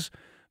raises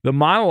the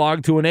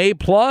monologue to an A+.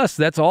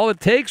 That's all it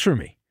takes for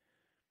me.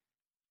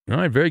 All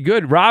right, very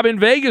good. Rob in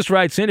Vegas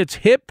writes in, it's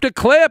hip to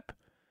clip.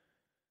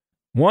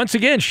 Once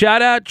again,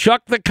 shout out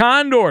Chuck the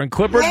Condor and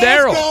Clipper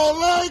Darrell.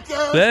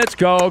 Let's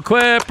go,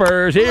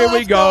 Clippers. Here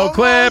we go,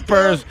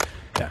 Clippers.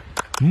 Yeah.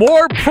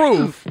 More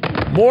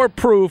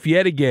proof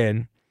yet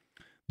again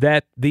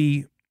that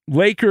the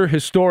Laker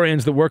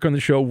historians that work on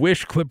the show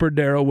wish Clipper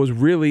Darrell was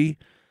really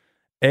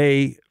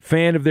a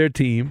fan of their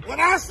team. When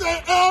I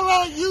say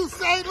LA, you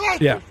say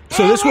Lakers. Yeah.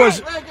 So this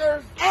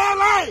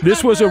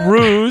was a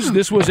ruse.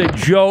 This was a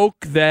joke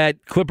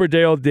that Clipper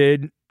Darrell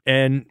did,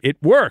 and it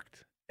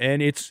worked.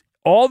 And it's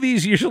all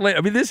these years later.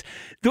 I mean,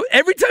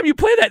 every time you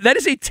play that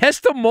is a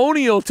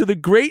testimonial to the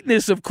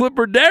greatness of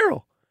Clipper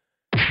Darrell.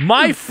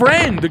 My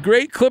friend, the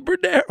great Clipper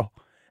Darrell.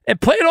 And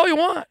play it all you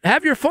want.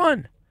 Have your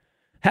fun.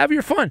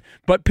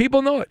 But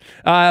people know it.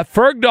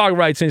 Ferg Dog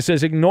writes and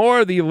says,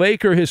 ignore the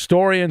Laker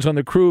historians on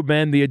the crew,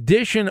 Ben. The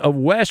addition of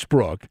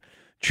Westbrook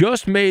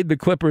just made the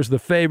Clippers the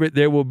favorite.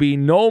 There will be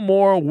no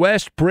more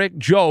Westbrook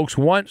jokes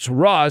once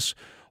Russ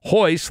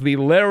hoists the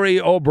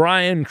Larry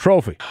O'Brien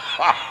trophy.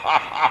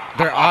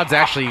 Their odds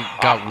actually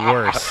got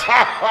worse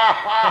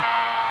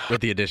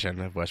with the addition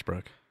of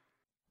Westbrook.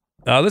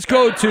 Let's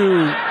go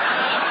to...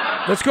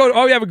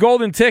 Oh, we have a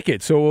golden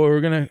ticket, so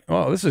we're going to...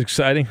 Oh, this is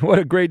exciting. What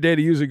a great day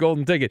to use a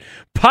golden ticket.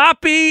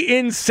 Poppy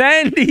in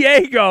San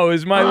Diego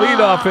is my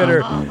leadoff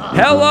hitter.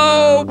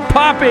 Hello,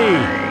 Poppy.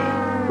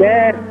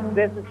 Ben,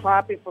 this is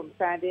Poppy from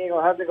San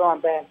Diego. How's it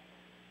going, Ben?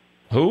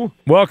 Who?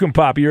 Welcome,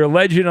 Poppy. You're a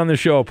legend on the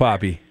show,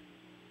 Poppy.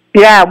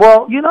 Yeah,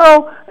 well, we're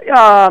going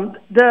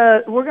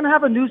to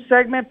have a new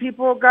segment,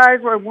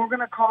 guys, where we're going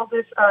to call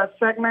this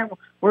segment,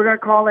 we're going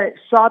to call it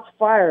Shots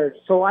Fired.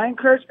 So I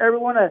encourage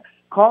everyone to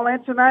call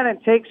in tonight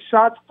and take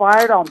shots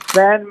fired on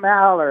Ben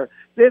Maller.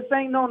 This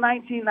ain't no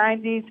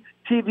 1990s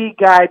TV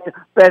guy,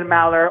 Ben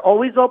Maller.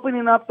 Always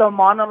opening up the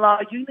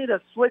monologue. You need to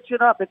switch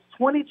it up. It's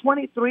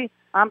 2023.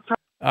 All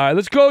right,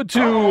 let's go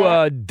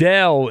to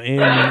Dell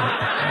in...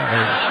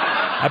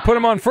 I put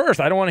him on first.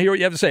 I don't want to hear what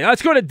you have to say.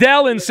 Let's go to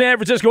Dell in San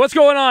Francisco. What's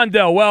going on,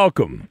 Dell?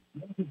 Welcome.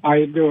 How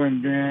you doing,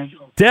 man?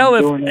 Dell,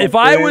 if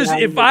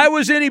I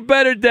was any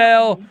better,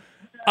 Dell,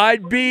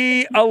 I'd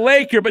be a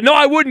Laker, but no,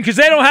 I wouldn't because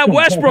they don't have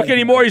Westbrook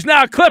anymore. He's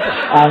now a Clipper.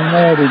 I'm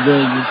ready,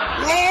 baby.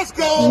 Let's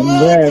go,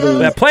 Lakers.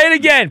 Yeah,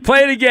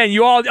 play it again.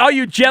 You all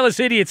you jealous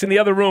idiots in the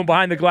other room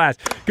behind the glass.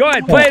 Go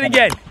ahead, play it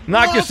again.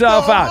 Knock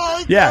yourself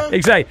out. Yeah,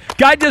 exactly.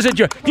 Guy does a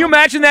joke. Can you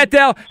imagine that,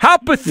 Dell? How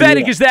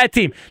pathetic is that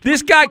team?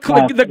 This guy,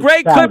 the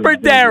great Clipper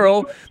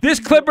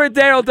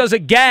Darrell, does a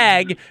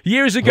gag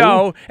years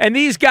ago, and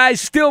these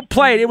guys still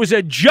played. It was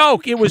a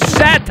joke. It was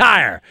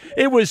satire.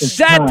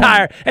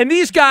 And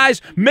these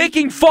guys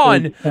making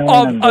fun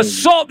of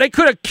assault. They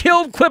could have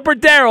killed Clipper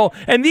Darrell,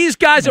 and these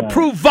guys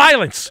approve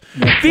violence.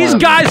 These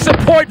guys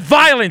support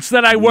violence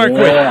that I work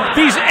with.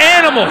 These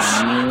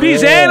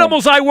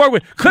animals I work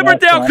with. Clipper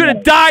Darrell could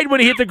have died when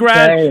he hit the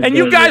ground, and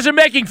you guys are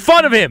making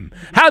fun of him.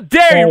 How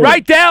dare you,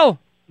 right, Dell?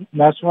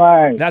 That's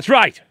right. That's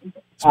right.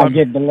 I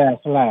get the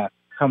last laugh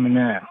coming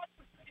out.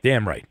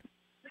 Damn right.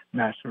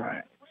 That's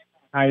right.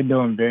 How you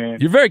doing, Ben?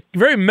 You're very,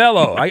 very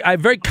mellow. I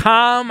very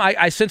calm.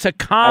 I sense a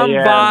calm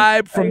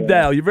vibe from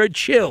Dell. You're very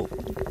chill.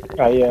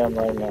 I am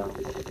right now.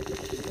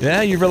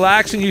 Yeah, you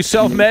relaxing? You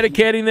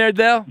self-medicating there,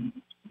 Dell?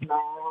 No,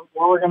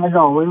 where we're gonna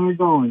go? Where are we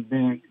going,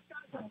 Ben?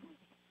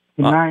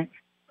 Tonight?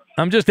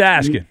 I'm just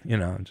asking.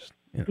 Yeah, I'm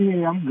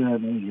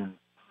good.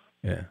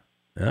 Yeah.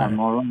 I'm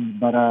all right.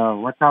 But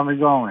what time are we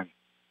going?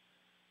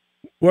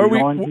 Where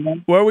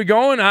are we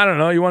going? I don't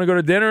know. You want to go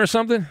to dinner or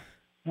something?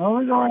 No,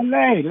 we're going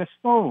late. Let's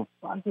go.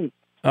 All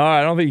right,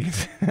 I don't think.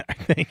 I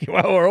think.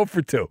 Well, we're 0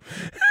 for 2.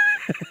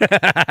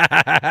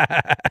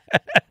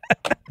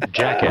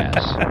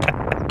 Jackass.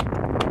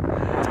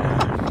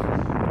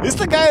 Is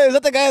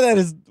that the guy that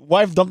his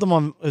wife dumped him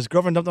on? His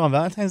girlfriend dumped him on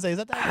Valentine's Day? Is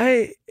that that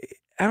guy?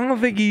 I don't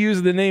think he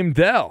used the name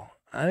Dell.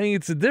 I think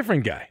it's a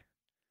different guy.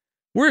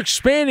 We're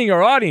expanding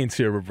our audience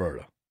here,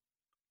 Roberto.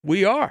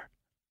 We are.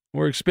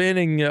 We're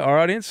expanding our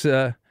audience.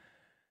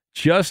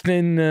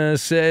 Justin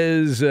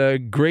says,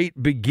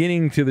 great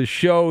beginning to the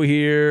show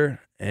here,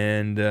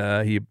 and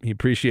he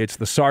appreciates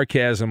the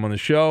sarcasm on the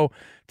show.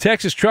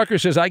 Texas Trucker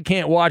says, I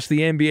can't watch the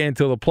NBA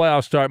until the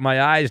playoffs start.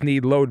 My eyes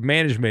need load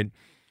management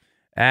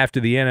after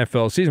the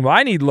NFL season. Well,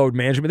 I need load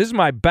management. This is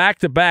my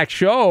back-to-back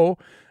show.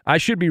 I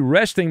should be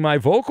resting my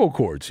vocal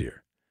cords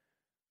here.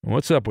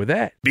 What's up with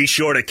that? Be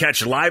sure to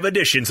catch live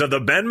editions of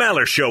the Ben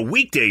Maller Show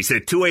weekdays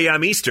at 2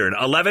 a.m. Eastern,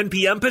 11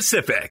 p.m.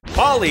 Pacific.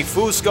 Paulie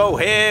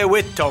Fusco here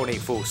with Tony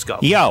Fusco.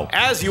 Yo.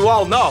 As you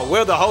all know,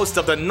 we're the host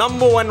of the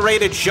 #1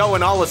 rated show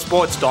in all of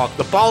sports talk,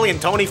 the Paulie and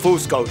Tony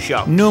Fusco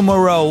Show.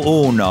 Numero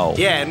uno.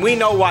 Yeah, and we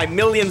know why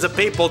millions of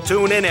people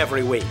tune in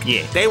every week.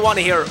 Yeah. They want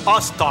to hear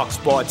us talk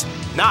sports,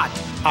 not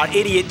our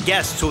idiot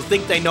guests who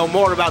think they know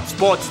more about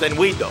sports than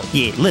we do.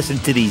 Yeah, listen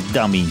to these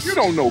dummies. You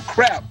don't know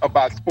crap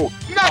about sports.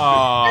 Nothing.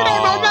 You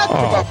don't know nothing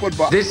about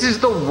football. This is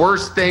the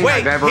worst thing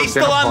I've ever he's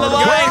been still a on the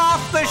part line. of.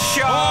 Off the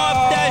show.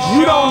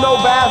 You don't know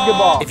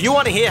basketball. If you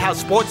want to hear how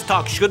sports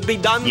talk should be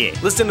done,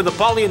 listen to the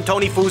Paulie and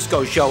Tony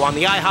Fusco Show on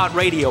the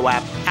iHeartRadio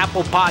app,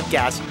 Apple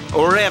Podcasts,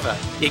 or wherever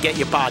you get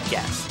your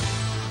podcasts.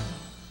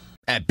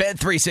 At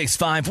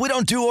Bet365, we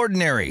don't do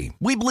ordinary.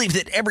 We believe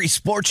that every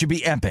sport should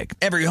be epic.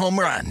 Every home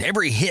run,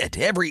 every hit,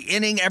 every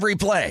inning, every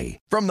play.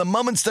 From the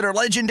moments that are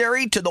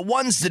legendary to the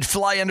ones that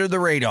fly under the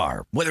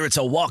radar. Whether it's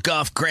a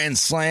walk-off grand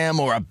slam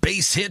or a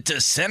base hit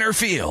to center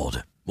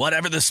field.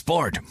 Whatever the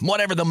sport,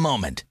 whatever the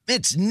moment.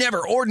 It's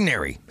never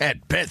ordinary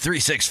at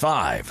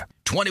Bet365.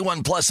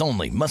 21 plus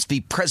only. Must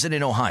be present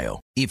in Ohio.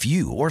 If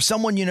you or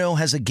someone you know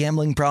has a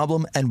gambling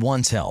problem and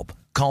wants help,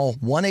 call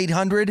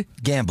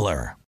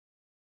 1-800-GAMBLER.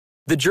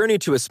 The journey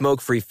to a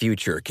smoke-free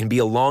future can be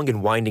a long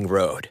and winding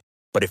road.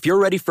 But if you're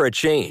ready for a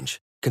change,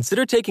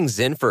 consider taking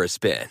Zyn for a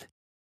spin.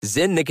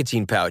 Zyn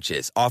nicotine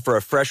pouches offer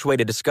a fresh way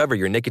to discover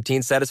your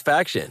nicotine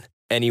satisfaction.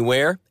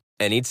 Anywhere,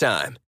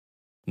 anytime.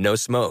 No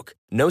smoke,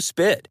 no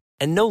spit,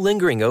 and no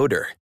lingering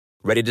odor.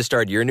 Ready to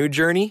start your new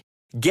journey?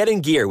 Get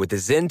in gear with the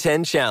Zyn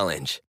 10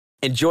 Challenge.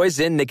 Enjoy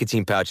Zyn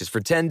nicotine pouches for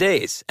 10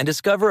 days and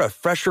discover a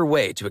fresher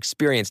way to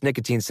experience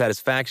nicotine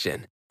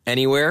satisfaction.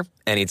 Anywhere,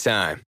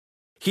 anytime.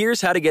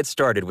 Here's how to get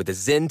started with the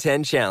Zyn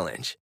 10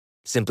 Challenge.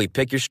 Simply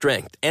pick your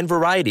strength and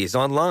varieties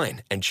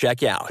online and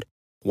check out.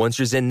 Once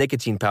your Zyn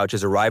nicotine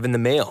pouches arrive in the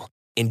mail,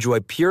 enjoy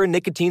pure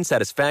nicotine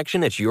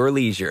satisfaction at your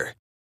leisure.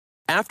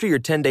 After your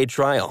 10-day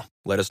trial,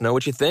 let us know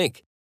what you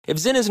think. If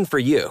Zyn isn't for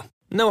you,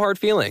 no hard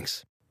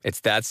feelings.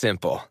 It's that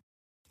simple.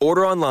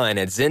 Order online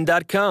at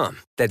Zyn.com.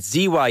 That's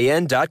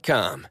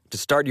ZYN.com to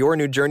start your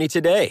new journey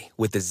today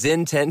with the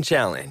Zyn 10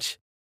 Challenge.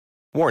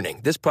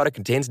 Warning, this product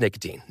contains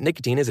nicotine.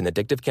 Nicotine is an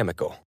addictive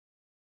chemical.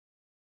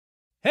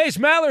 Hey, it's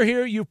Maller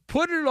here. You've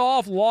put it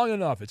off long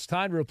enough. It's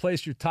time to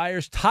replace your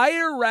tires.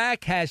 Tire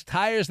Rack has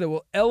tires that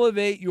will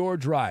elevate your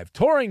drive.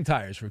 Touring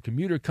tires for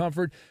commuter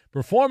comfort,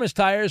 performance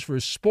tires for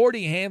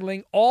sporty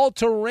handling,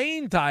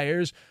 all-terrain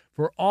tires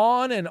for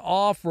on- and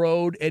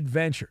off-road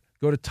adventure.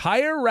 Go to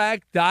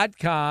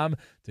TireRack.com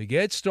to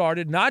get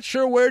started. Not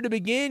sure where to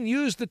begin?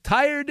 Use the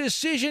Tire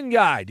Decision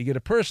Guide to get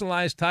a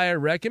personalized tire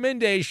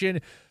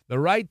recommendation. The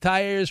right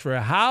tires for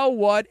how,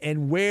 what,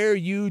 and where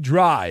you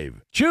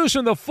drive. Choose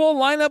from the full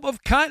lineup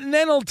of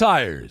Continental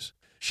tires.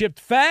 Shipped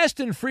fast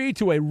and free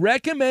to a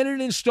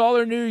recommended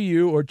installer near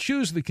you, or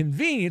choose the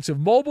convenience of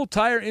mobile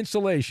tire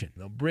installation.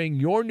 They'll bring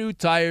your new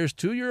tires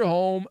to your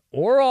home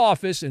or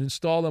office and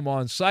install them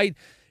on site.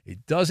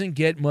 It doesn't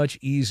get much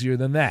easier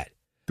than that.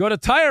 Go to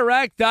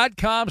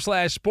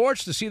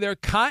TireRack.com/sports to see their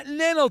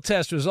Continental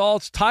test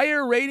results,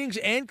 tire ratings,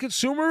 and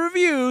consumer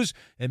reviews,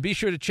 and be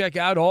sure to check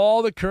out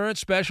all the current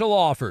special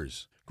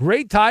offers.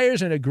 Great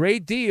tires and a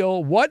great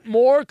deal. What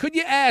more could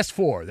you ask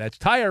for? That's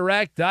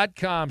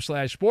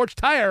TireRack.com/sports.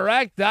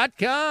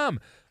 TireRack.com,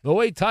 the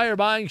way tire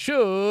buying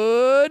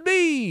should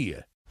be.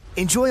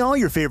 Enjoy all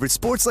your favorite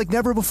sports like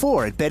never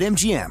before at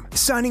BetMGM.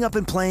 Signing up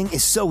and playing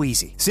is so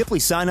easy. Simply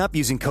sign up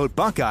using code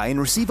Buckeye and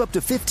receive up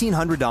to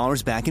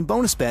 $1,500 back in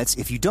bonus bets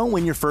if you don't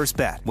win your first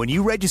bet. When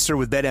you register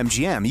with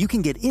BetMGM, you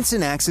can get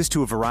instant access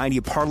to a variety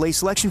of parlay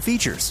selection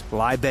features,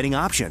 live betting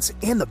options,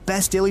 and the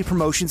best daily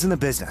promotions in the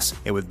business.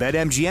 And with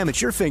BetMGM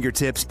at your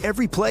fingertips,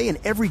 every play and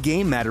every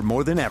game matter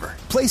more than ever.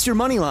 Place your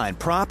moneyline,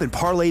 prop, and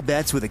parlay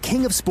bets with the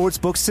king of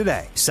sportsbooks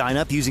today. Sign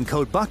up using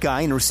code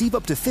Buckeye and receive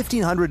up to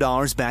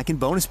 $1,500 back in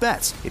bonus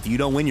bets if you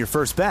don't win your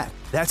first bet.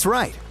 That's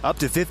right, up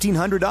to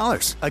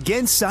 $1,500.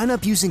 Again, sign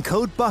up using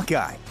code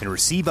Buckeye and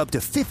receive up to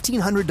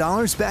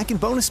 $1,500 back in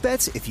bonus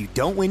bets if you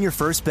don't win your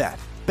first bet.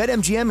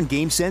 BetMGM and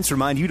GameSense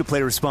remind you to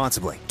play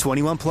responsibly.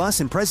 21 plus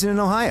and present in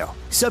Ohio.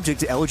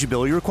 Subject to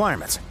eligibility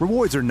requirements.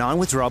 Rewards are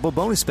non-withdrawable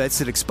bonus bets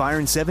that expire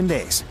in 7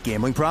 days.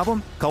 Gambling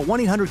problem? Call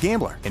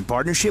 1-800-GAMBLER in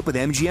partnership with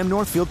MGM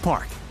Northfield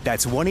Park.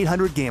 That's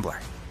 1-800-GAMBLER.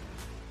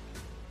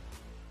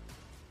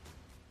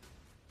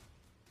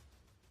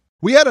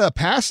 We had a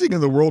passing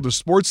in the world of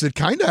sports that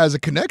kind of has a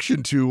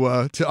connection to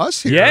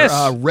us here. Yes.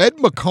 Red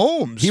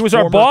McCombs. He was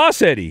our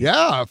boss, Eddie.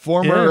 Yeah,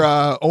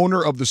 former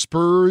owner of the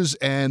Spurs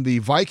and the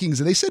Vikings.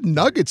 And they said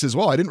Nuggets as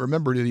well. I didn't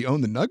remember that he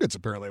owned the Nuggets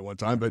apparently at one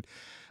time, but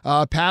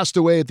passed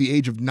away at the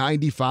age of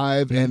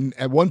 95. And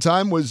at one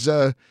time was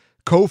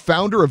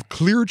co-founder of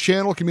Clear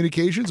Channel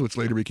Communications, which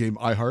later became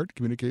iHeart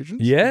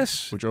Communications.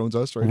 Yes. Which owns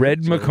us right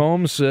Red now.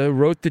 McCombs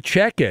wrote the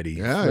check,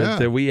 Eddie.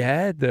 That we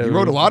had. He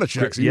wrote a lot of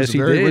checks. He was a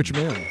very rich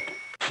man.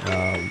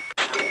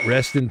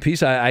 Rest in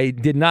peace. I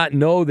did not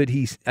know that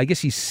I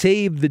guess he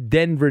saved the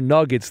Denver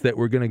Nuggets that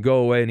were going to go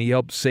away, and he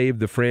helped save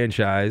the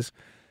franchise.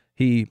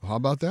 How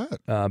about that?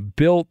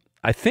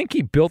 I think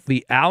he built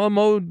the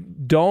Alamo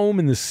Dome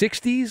in the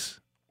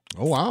 60s.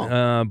 Oh,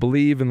 wow. I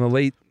believe in the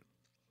late,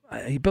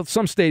 he built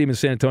some stadium in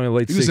San Antonio in the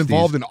late 60s. He was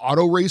involved in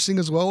auto racing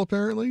as well,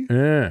 apparently.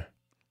 Yeah.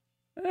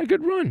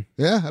 Good run.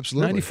 Yeah,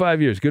 absolutely.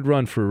 95 years. Good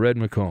run for Red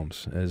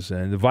McCombs.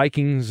 And the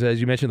Vikings, as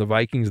you mentioned, the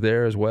Vikings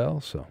there as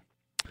well, so.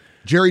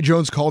 Jerry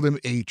Jones called him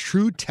a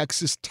true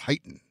Texas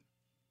Titan.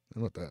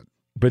 How about that?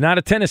 But not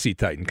a Tennessee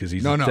Titan because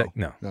he's no. It's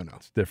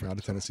different.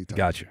 Not a Tennessee Titan.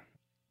 Gotcha.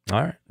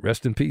 All right.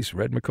 Rest in peace,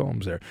 Red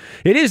McCombs there.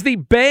 It is the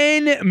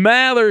Ben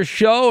Maller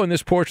Show, and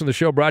this portion of the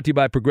show brought to you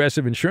by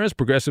Progressive Insurance.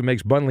 Progressive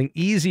makes bundling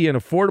easy and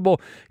affordable.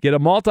 Get a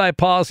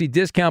multi-policy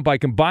discount by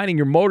combining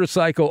your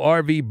motorcycle,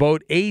 RV,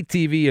 boat,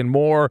 ATV, and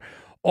more.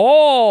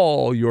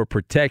 All your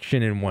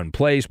protection in one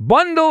place.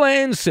 Bundle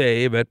and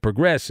save at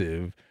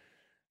Progressive.com.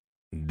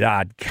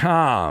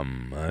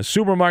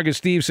 Supermarket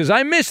Steve says,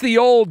 I miss the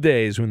old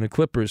days when the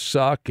Clippers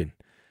suck and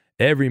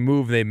every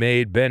move they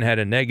made, Ben had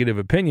a negative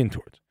opinion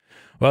towards.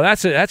 Well,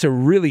 that's a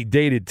really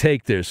dated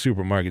take there,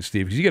 Supermarket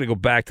Steve, because you got to go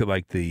back to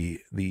like the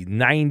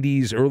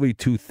 90s, early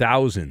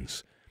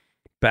 2000s,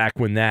 back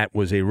when that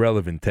was a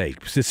relevant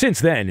take. So since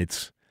then,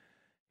 it's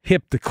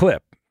hip to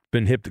clip.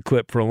 Been hip to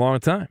clip for a long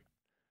time.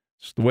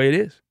 It's the way it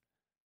is.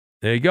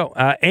 There you go.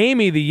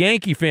 Amy, the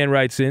Yankee fan,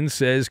 writes in,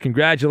 says,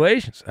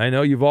 congratulations. I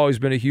know you've always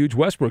been a huge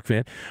Westbrook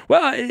fan.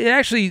 Well,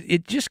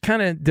 it just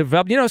kind of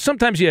developed. You know,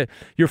 sometimes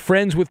you're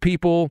friends with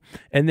people,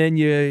 and then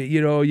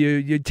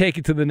you take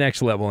it to the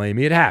next level,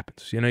 Amy. It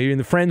happens. You know, you're in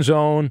the friend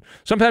zone.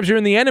 Sometimes you're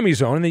in the enemy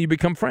zone, and then you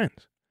become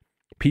friends.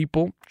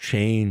 People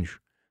change.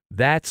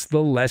 That's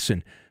the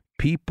lesson.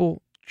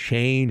 People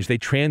change. They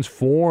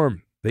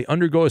transform. They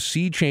undergo a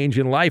sea change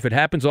in life. It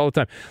happens all the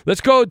time.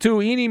 Let's go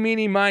to Eeny,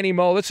 Meeny, Miny,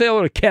 Mo. Let's say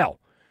hello to Kel,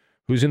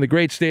 who's in the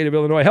great state of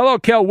Illinois. Hello,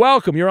 Kel.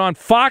 Welcome. You're on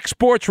Fox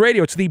Sports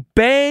Radio. It's the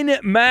Ben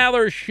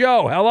Maller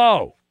Show.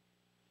 Hello.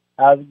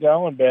 How's it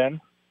going, Ben?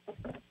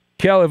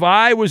 Kel, if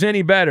I was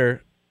any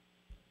better,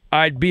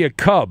 I'd be a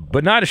Cub,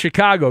 but not a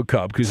Chicago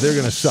Cub because they're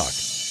going to suck.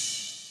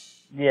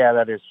 Yeah,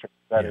 that is true.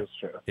 That is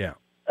true. Yeah.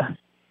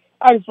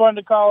 I just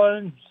wanted to call in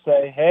and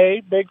say,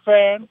 hey, big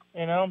fan.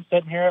 You know, I'm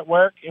sitting here at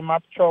work in my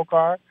patrol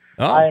car.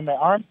 Oh. I am an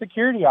armed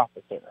security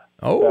officer.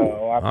 Oh,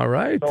 so all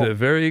right.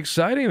 Very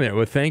exciting there.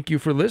 Well, thank you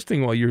for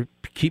listening while you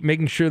keep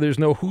making sure there's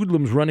no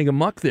hoodlums running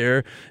amok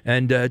there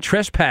and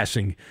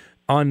trespassing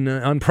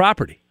on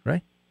property,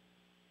 right?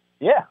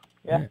 Yeah,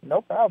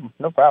 no problem.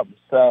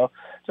 So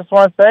just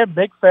want to say,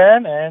 big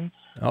fan. And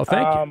oh,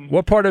 thank you.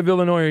 What part of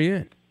Illinois are you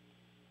in?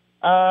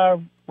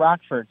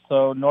 Rockford,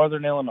 so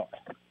northern Illinois.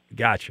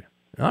 Gotcha.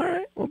 All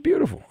right. Well,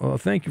 beautiful. Well,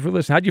 thank you for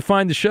listening. How'd you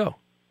find the show?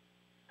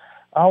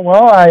 Oh,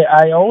 well,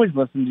 I always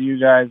listen to you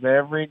guys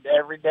every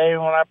day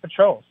when I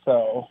patrol.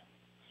 So,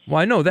 well,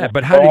 I know that,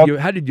 but how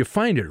did you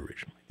find it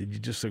originally? Did you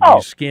just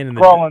scanning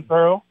scrolling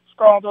through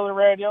the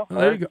radio? Oh,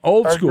 there you go.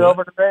 Old school.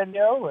 Over the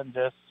radio and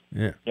just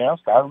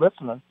started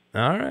listening.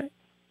 All right.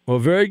 Well,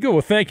 very good.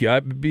 Well, thank you.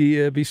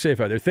 Be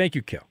safe out there. Thank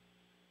you, Kel.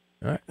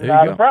 All right, there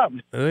Not you go. a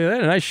problem. Look at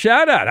that. A nice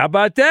shout out. How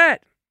about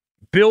that?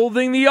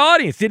 building the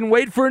audience. Didn't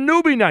wait for a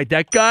newbie night.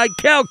 That guy,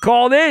 Kel,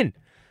 called in.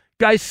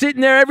 Guy's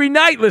sitting there every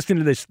night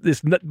listening to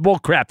this bull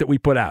crap that we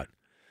put out.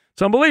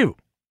 It's unbelievable.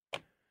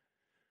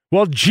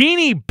 Well,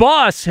 Jeannie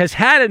Buss has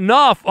had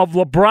enough of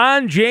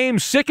LeBron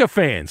James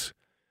sycophants.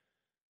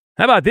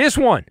 How about this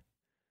one?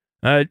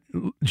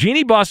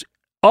 Jeannie Buss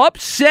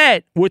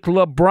upset with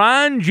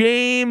LeBron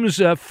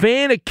James'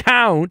 fan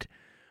account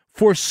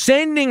for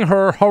sending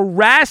her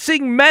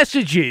harassing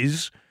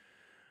messages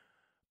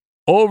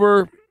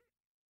over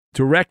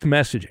direct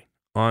messaging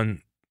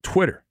on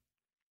Twitter.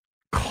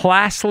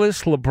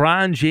 Classless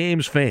LeBron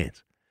James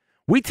fans.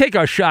 We take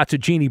our shots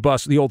at Jeannie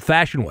Buss the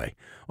old-fashioned way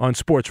on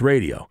sports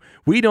radio.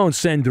 We don't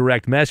send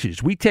direct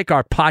messages. We take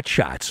our pot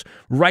shots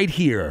right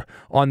here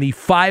on the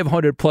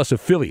 500-plus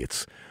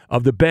affiliates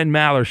of the Ben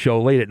Maller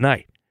Show late at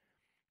night.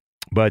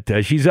 But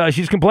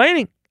she's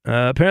complaining.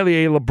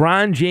 Apparently, a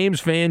LeBron James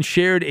fan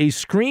shared a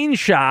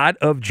screenshot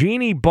of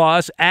Jeannie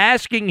Buss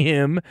asking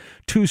him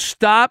to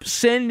stop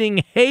sending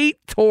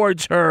hate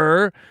towards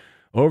her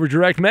over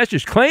direct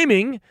message,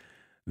 claiming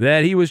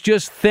that he was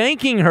just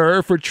thanking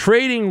her for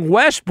trading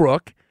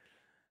Westbrook.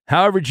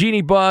 However,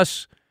 Jeannie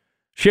Buss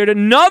shared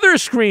another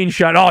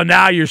screenshot. Oh,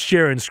 now you're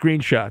sharing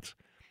screenshots.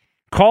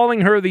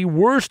 Calling her the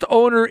worst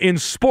owner in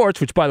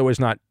sports, which, by the way, is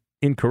not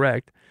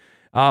incorrect,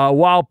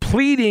 while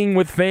pleading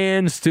with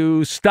fans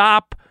to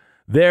stop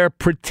their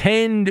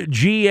pretend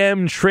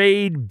GM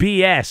trade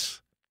BS.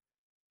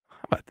 How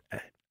about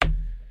that?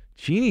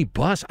 Jeannie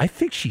Buss, I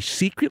think she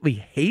secretly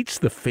hates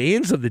the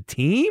fans of the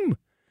team.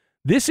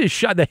 This is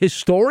the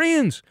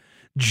historians.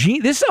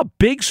 This is a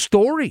big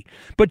story.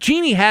 But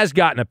Jeannie has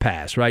gotten a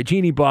pass, right?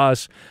 Jeannie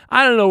Buss,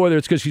 I don't know whether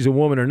it's because she's a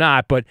woman or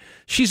not, but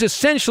she's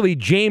essentially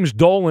James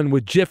Dolan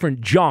with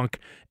different junk,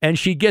 and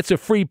she gets a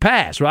free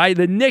pass, right?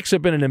 The Knicks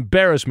have been an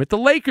embarrassment. The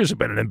Lakers have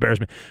been an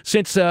embarrassment.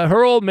 Since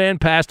her old man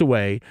passed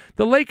away,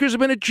 the Lakers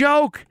have been a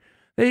joke.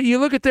 You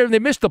look at them, they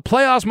missed the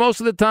playoffs most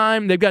of the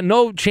time. They've got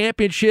no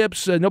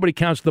championships. Nobody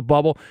counts the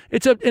bubble.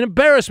 It's an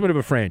embarrassment of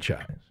a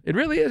franchise. It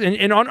really is.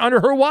 And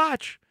under her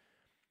watch.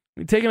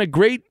 Taking a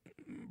great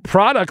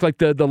product like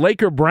the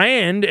Laker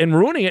brand and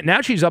ruining it.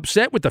 Now she's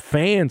upset with the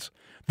fans,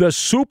 the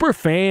super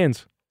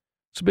fans.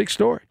 It's a big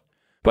story.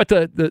 But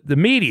the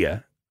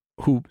media,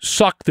 who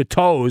suck the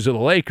toes of the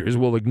Lakers,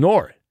 will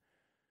ignore it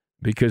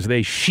because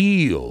they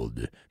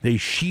shield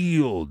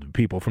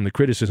people from the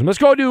criticism. Let's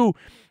go to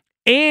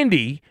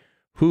Andy,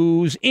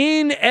 who's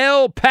in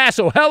El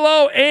Paso.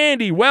 Hello,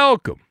 Andy.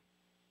 Welcome.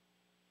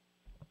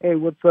 Hey,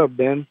 what's up,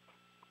 Ben?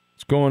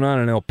 What's going on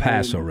in El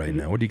Paso right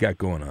now? What do you got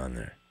going on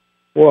there?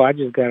 Well, I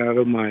just got out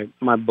of my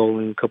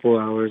bowling a couple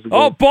of hours ago.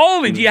 Oh,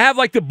 bowling. Do you have,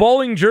 like, the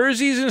bowling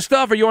jerseys and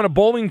stuff? Are you on a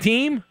bowling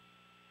team?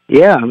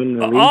 Yeah, I'm in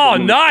the league. Oh,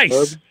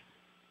 nice.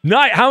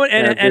 Nice.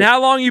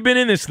 How long you been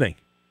in this thing?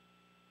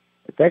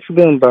 It's actually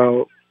been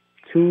about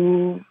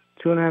two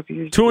and a half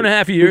years.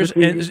 2.5 years.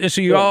 And so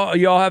you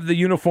all have the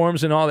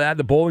uniforms and all that,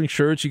 the bowling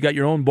shirts. You got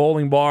your own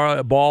bowling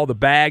ball, the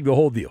bag, the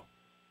whole deal.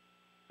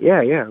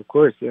 Yeah, of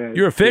course. Yeah.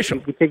 You're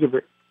official. You take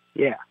it.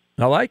 Yeah.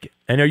 I like it.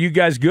 And are you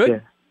guys good? Yeah.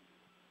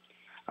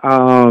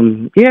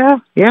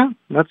 Yeah,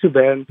 not too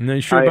bad. And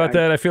you sure about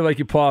that? I feel like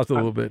you paused a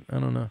little bit. I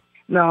don't know.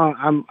 No,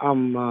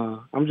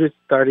 I'm just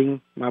starting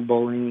my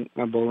bowling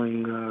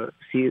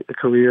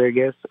career, I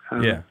guess.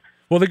 Yeah.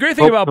 Well, the great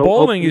thing about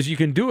bowling is you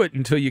can do it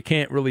until you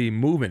can't really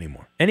move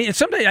anymore. And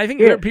someday I think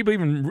there are people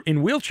even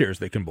in wheelchairs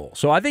that can bowl.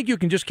 So I think you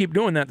can just keep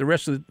doing that the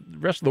rest of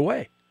the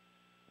way.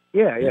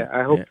 Yeah.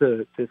 I hope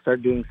to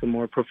start doing some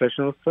more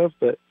professional stuff,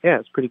 but yeah,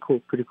 it's pretty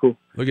cool.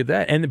 Look at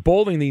that. And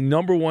bowling, the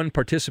number one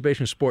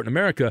participation sport in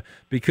America,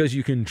 because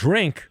you can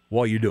drink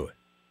while you do it.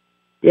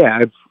 Yeah,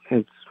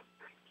 it's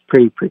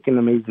pretty freaking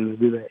amazing to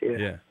do that.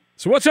 Yeah.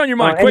 So what's on your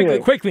mind?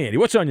 Quickly, Andy,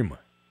 what's on your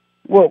mind?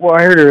 Well,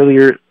 I heard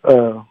earlier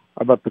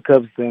about the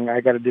Cubs thing. I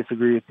got to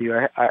disagree with you.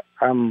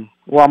 I'm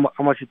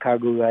a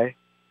Chicago guy.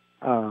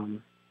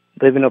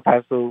 Live in El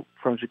Paso,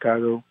 from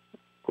Chicago.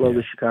 Love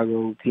the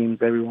Chicago teams,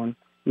 everyone.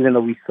 Even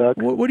though we suck.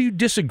 What are you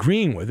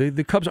disagreeing with?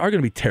 The Cubs are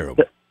going to be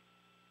terrible.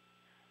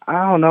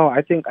 I don't know.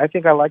 I think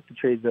I like the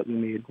trades that we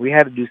made. We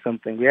had to do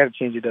something. We had to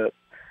change it up.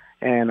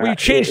 And you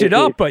changed it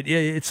up, but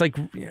it's like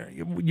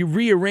you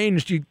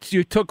rearranged.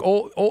 You took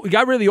you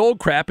got rid of the old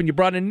crap and you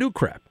brought in new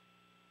crap.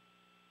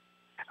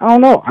 I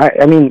don't know.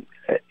 I mean,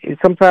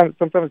 sometimes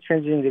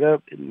changing it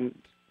up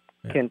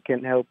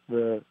can help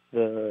the.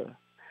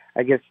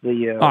 I guess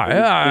the... All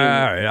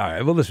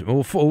right. Well, listen,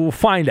 we'll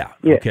find out,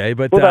 okay?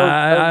 But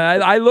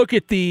I look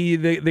at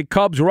the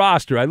Cubs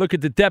roster. I look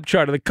at the depth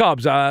chart of the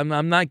Cubs.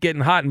 I'm not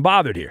getting hot and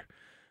bothered here.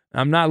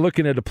 I'm not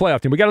looking at a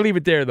playoff team. We got to leave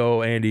it there,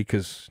 though, Andy,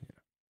 because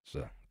it's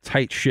a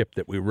tight ship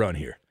that we run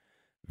here.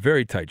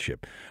 Very tight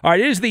ship. All right,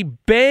 it is the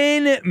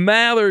Ben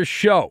Maller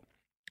Show.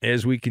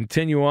 As we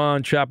continue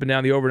on chopping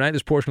down the overnight,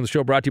 this portion of the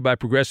show brought to you by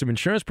Progressive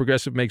Insurance.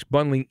 Progressive makes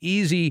bundling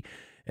easy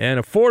and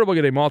affordable.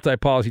 Get a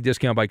multi-policy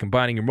discount by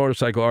combining your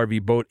motorcycle,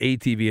 RV, boat,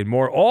 ATV, and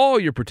more. All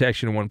your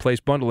protection in one place.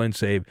 Bundle and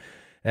save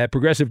at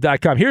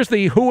Progressive.com. Here's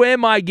the Who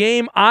Am I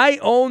game. I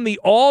own the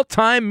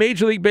all-time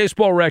Major League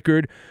Baseball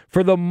record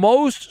for the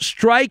most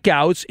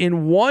strikeouts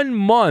in 1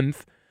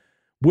 month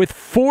with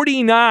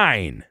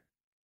 49.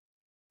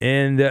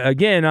 And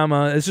again,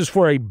 this is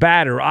for a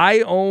batter.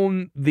 I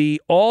own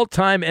the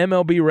all-time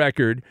MLB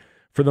record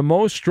for the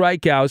most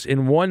strikeouts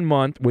in 1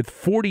 month with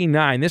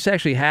 49. This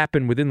actually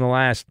happened within the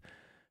last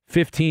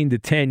 15 to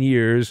 10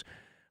 years.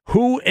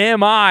 Who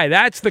am I?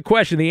 That's the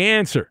question. The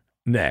answer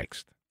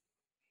next.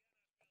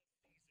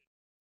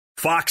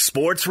 Fox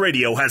Sports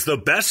Radio has the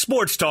best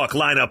sports talk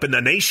lineup in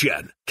the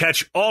nation.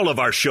 Catch all of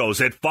our shows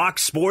at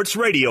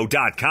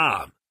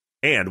foxsportsradio.com.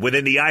 And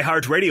within the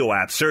iHeartRadio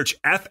app, search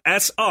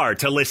FSR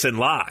to listen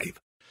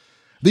live.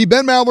 The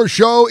Ben Maller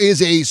Show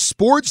is a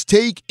sports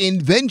take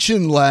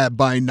invention lab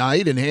by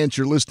night. Enhance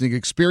your listening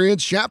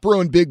experience.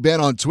 Chaperone Big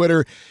Ben on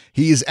Twitter.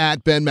 He's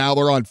at Ben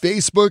Maller on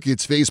Facebook.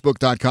 It's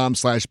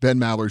facebook.com/Ben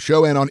Maller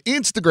Show. And on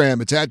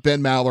Instagram, it's at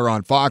Ben Maller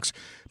on Fox.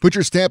 Put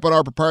your stamp on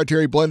our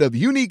proprietary blend of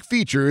unique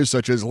features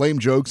such as lame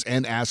jokes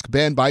and Ask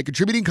Ben by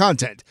contributing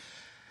content.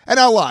 And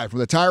now live from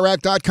the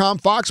TireRack.com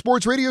Fox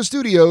Sports Radio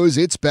studios,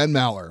 it's Ben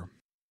Maller.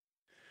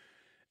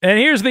 And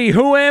here's the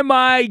Who Am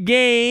I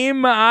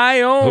game.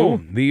 I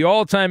own the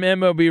all-time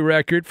MLB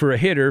record for a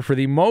hitter for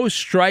the most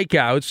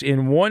strikeouts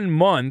in 1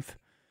 month.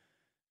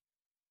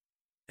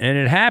 And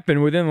it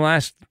happened within the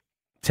last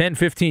 10,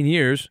 15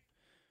 years.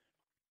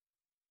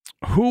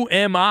 Who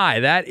am I?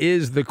 That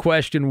is the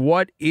question.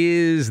 What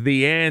is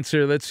the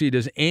answer? Let's see.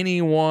 Does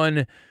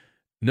anyone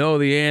know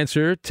the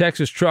answer?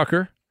 Texas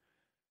Trucker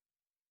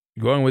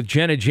going with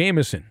Jenna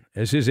Jameson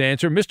as his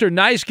answer. Mr.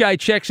 Nice Guy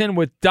checks in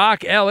with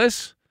Doc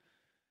Ellis.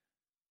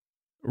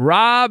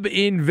 Rob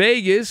in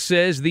Vegas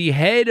says the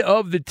head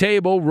of the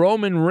table,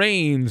 Roman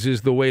Reigns,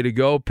 is the way to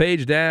go.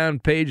 Page down,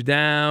 page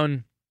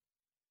down.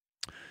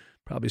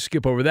 Probably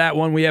skip over that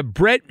one. We have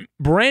Brent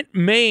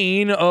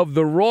Main of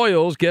the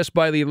Royals, guessed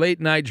by the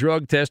late-night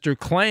drug tester.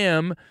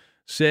 Clam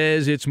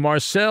says it's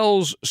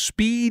Marcel's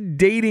speed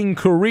dating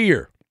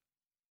career.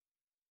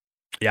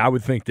 Yeah, I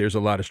would think there's a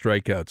lot of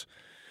strikeouts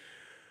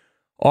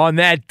on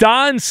that.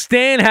 Don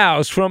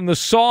Stanhouse from the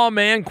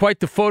Sawman. Quite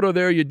the photo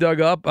there you dug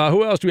up.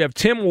 Who else do we have?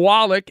 Tim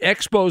Wallach,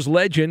 Expos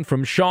legend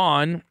from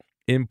Sean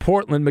in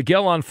Portland.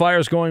 Miguel on Fire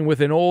is going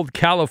with an old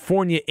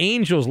California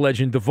Angels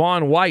legend,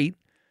 Devon White.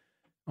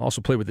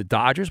 Also played with the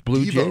Dodgers,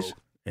 Blue Jays,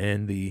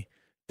 and the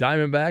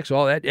Diamondbacks,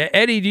 all that.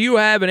 Eddie, do you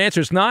have an answer?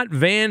 It's not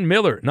Van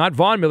Miller,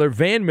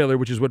 Van Miller,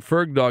 which is what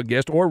Fergdog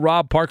guessed, or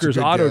Rob Parker's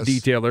auto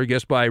detailer,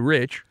 guessed by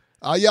Rich.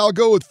 Yeah, I'll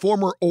go with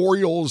former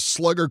Orioles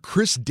slugger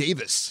Chris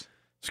Davis.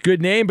 It's a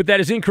good name, but that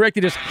is incorrect.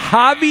 It is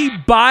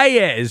Javi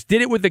Baez.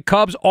 Did it with the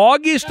Cubs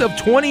August of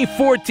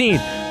 2014.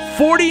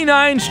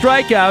 49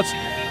 strikeouts,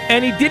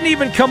 and he didn't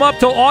even come up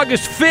till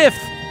August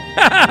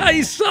 5th.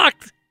 He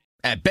sucked.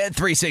 At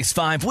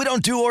Bet365, we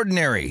don't do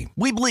ordinary.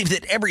 We believe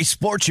that every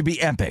sport should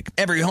be epic.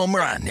 Every home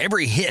run,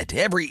 every hit,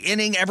 every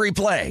inning, every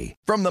play.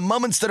 From the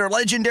moments that are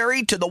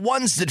legendary to the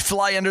ones that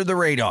fly under the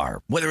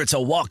radar. Whether it's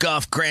a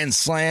walk-off grand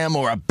slam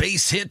or a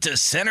base hit to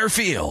center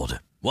field.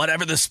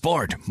 Whatever the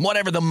sport,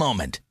 whatever the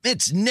moment,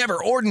 it's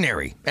never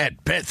ordinary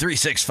at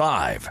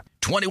Bet365.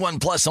 21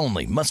 plus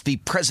only. Must be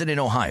present in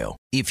Ohio.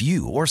 If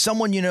you or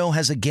someone you know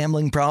has a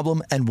gambling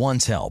problem and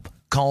wants help,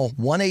 call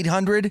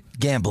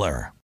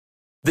 1-800-GAMBLER.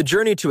 The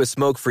journey to a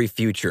smoke-free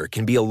future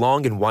can be a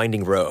long and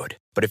winding road.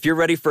 But if you're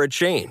ready for a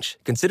change,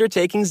 consider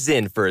taking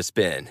Zyn for a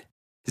spin.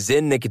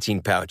 Zyn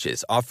nicotine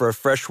pouches offer a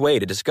fresh way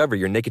to discover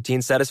your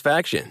nicotine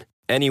satisfaction.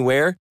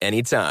 Anywhere,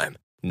 anytime.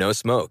 No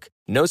smoke,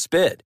 no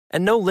spit,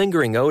 and no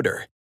lingering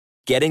odor.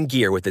 Get in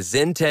gear with the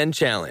Zyn 10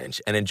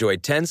 Challenge and enjoy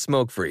 10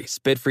 smoke-free,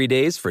 spit-free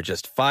days for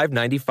just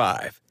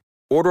 $5.95.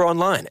 Order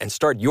online and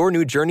start your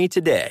new journey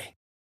today.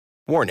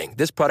 Warning,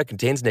 this product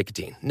contains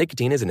nicotine.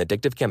 Nicotine is an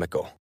addictive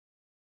chemical.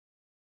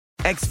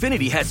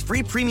 Xfinity has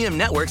free premium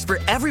networks for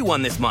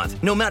everyone this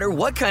month, no matter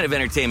what kind of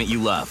entertainment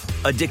you love.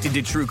 Addicted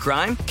to true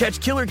crime? Catch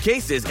killer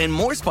cases and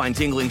more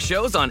spine-tingling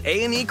shows on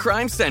A&E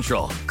Crime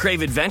Central.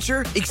 Crave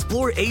adventure?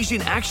 Explore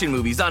Asian action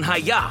movies on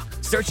Hi-Ya.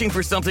 Searching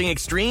for something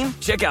extreme?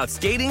 Check out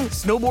skating,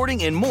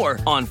 snowboarding, and more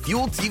on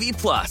Fuel TV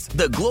Plus,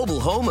 the global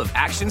home of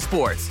action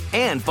sports.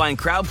 And find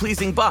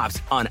crowd-pleasing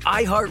bops on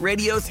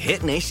iHeartRadio's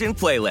Hit Nation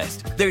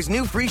playlist. There's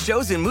new free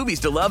shows and movies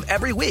to love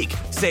every week.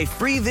 Say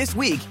free this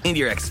week in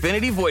your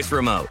Xfinity voice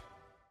remote.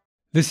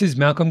 This is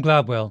Malcolm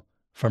Gladwell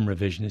from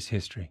Revisionist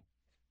History.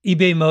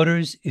 eBay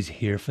Motors is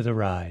here for the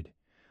ride.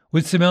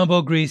 With some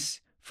elbow grease,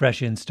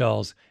 fresh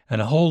installs,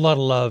 and a whole lot of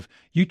love,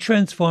 you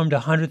transformed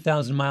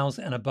 100,000 miles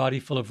and a body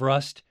full of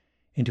rust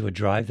into a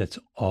drive that's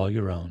all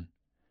your own.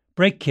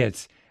 Brake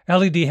kits,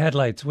 LED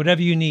headlights,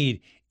 whatever you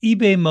need,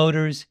 eBay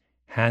Motors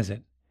has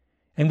it.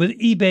 And with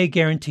eBay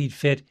Guaranteed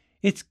Fit,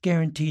 it's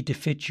guaranteed to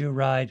fit your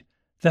ride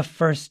the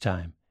first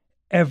time,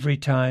 every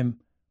time,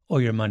 or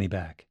your money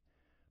back.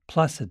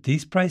 Plus, at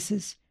these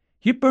prices,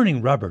 you're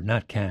burning rubber,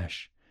 not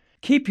cash.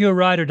 Keep your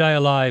ride or die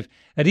alive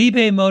at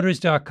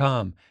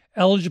ebaymotors.com.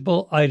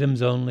 Eligible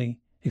items only.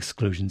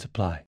 Exclusions apply.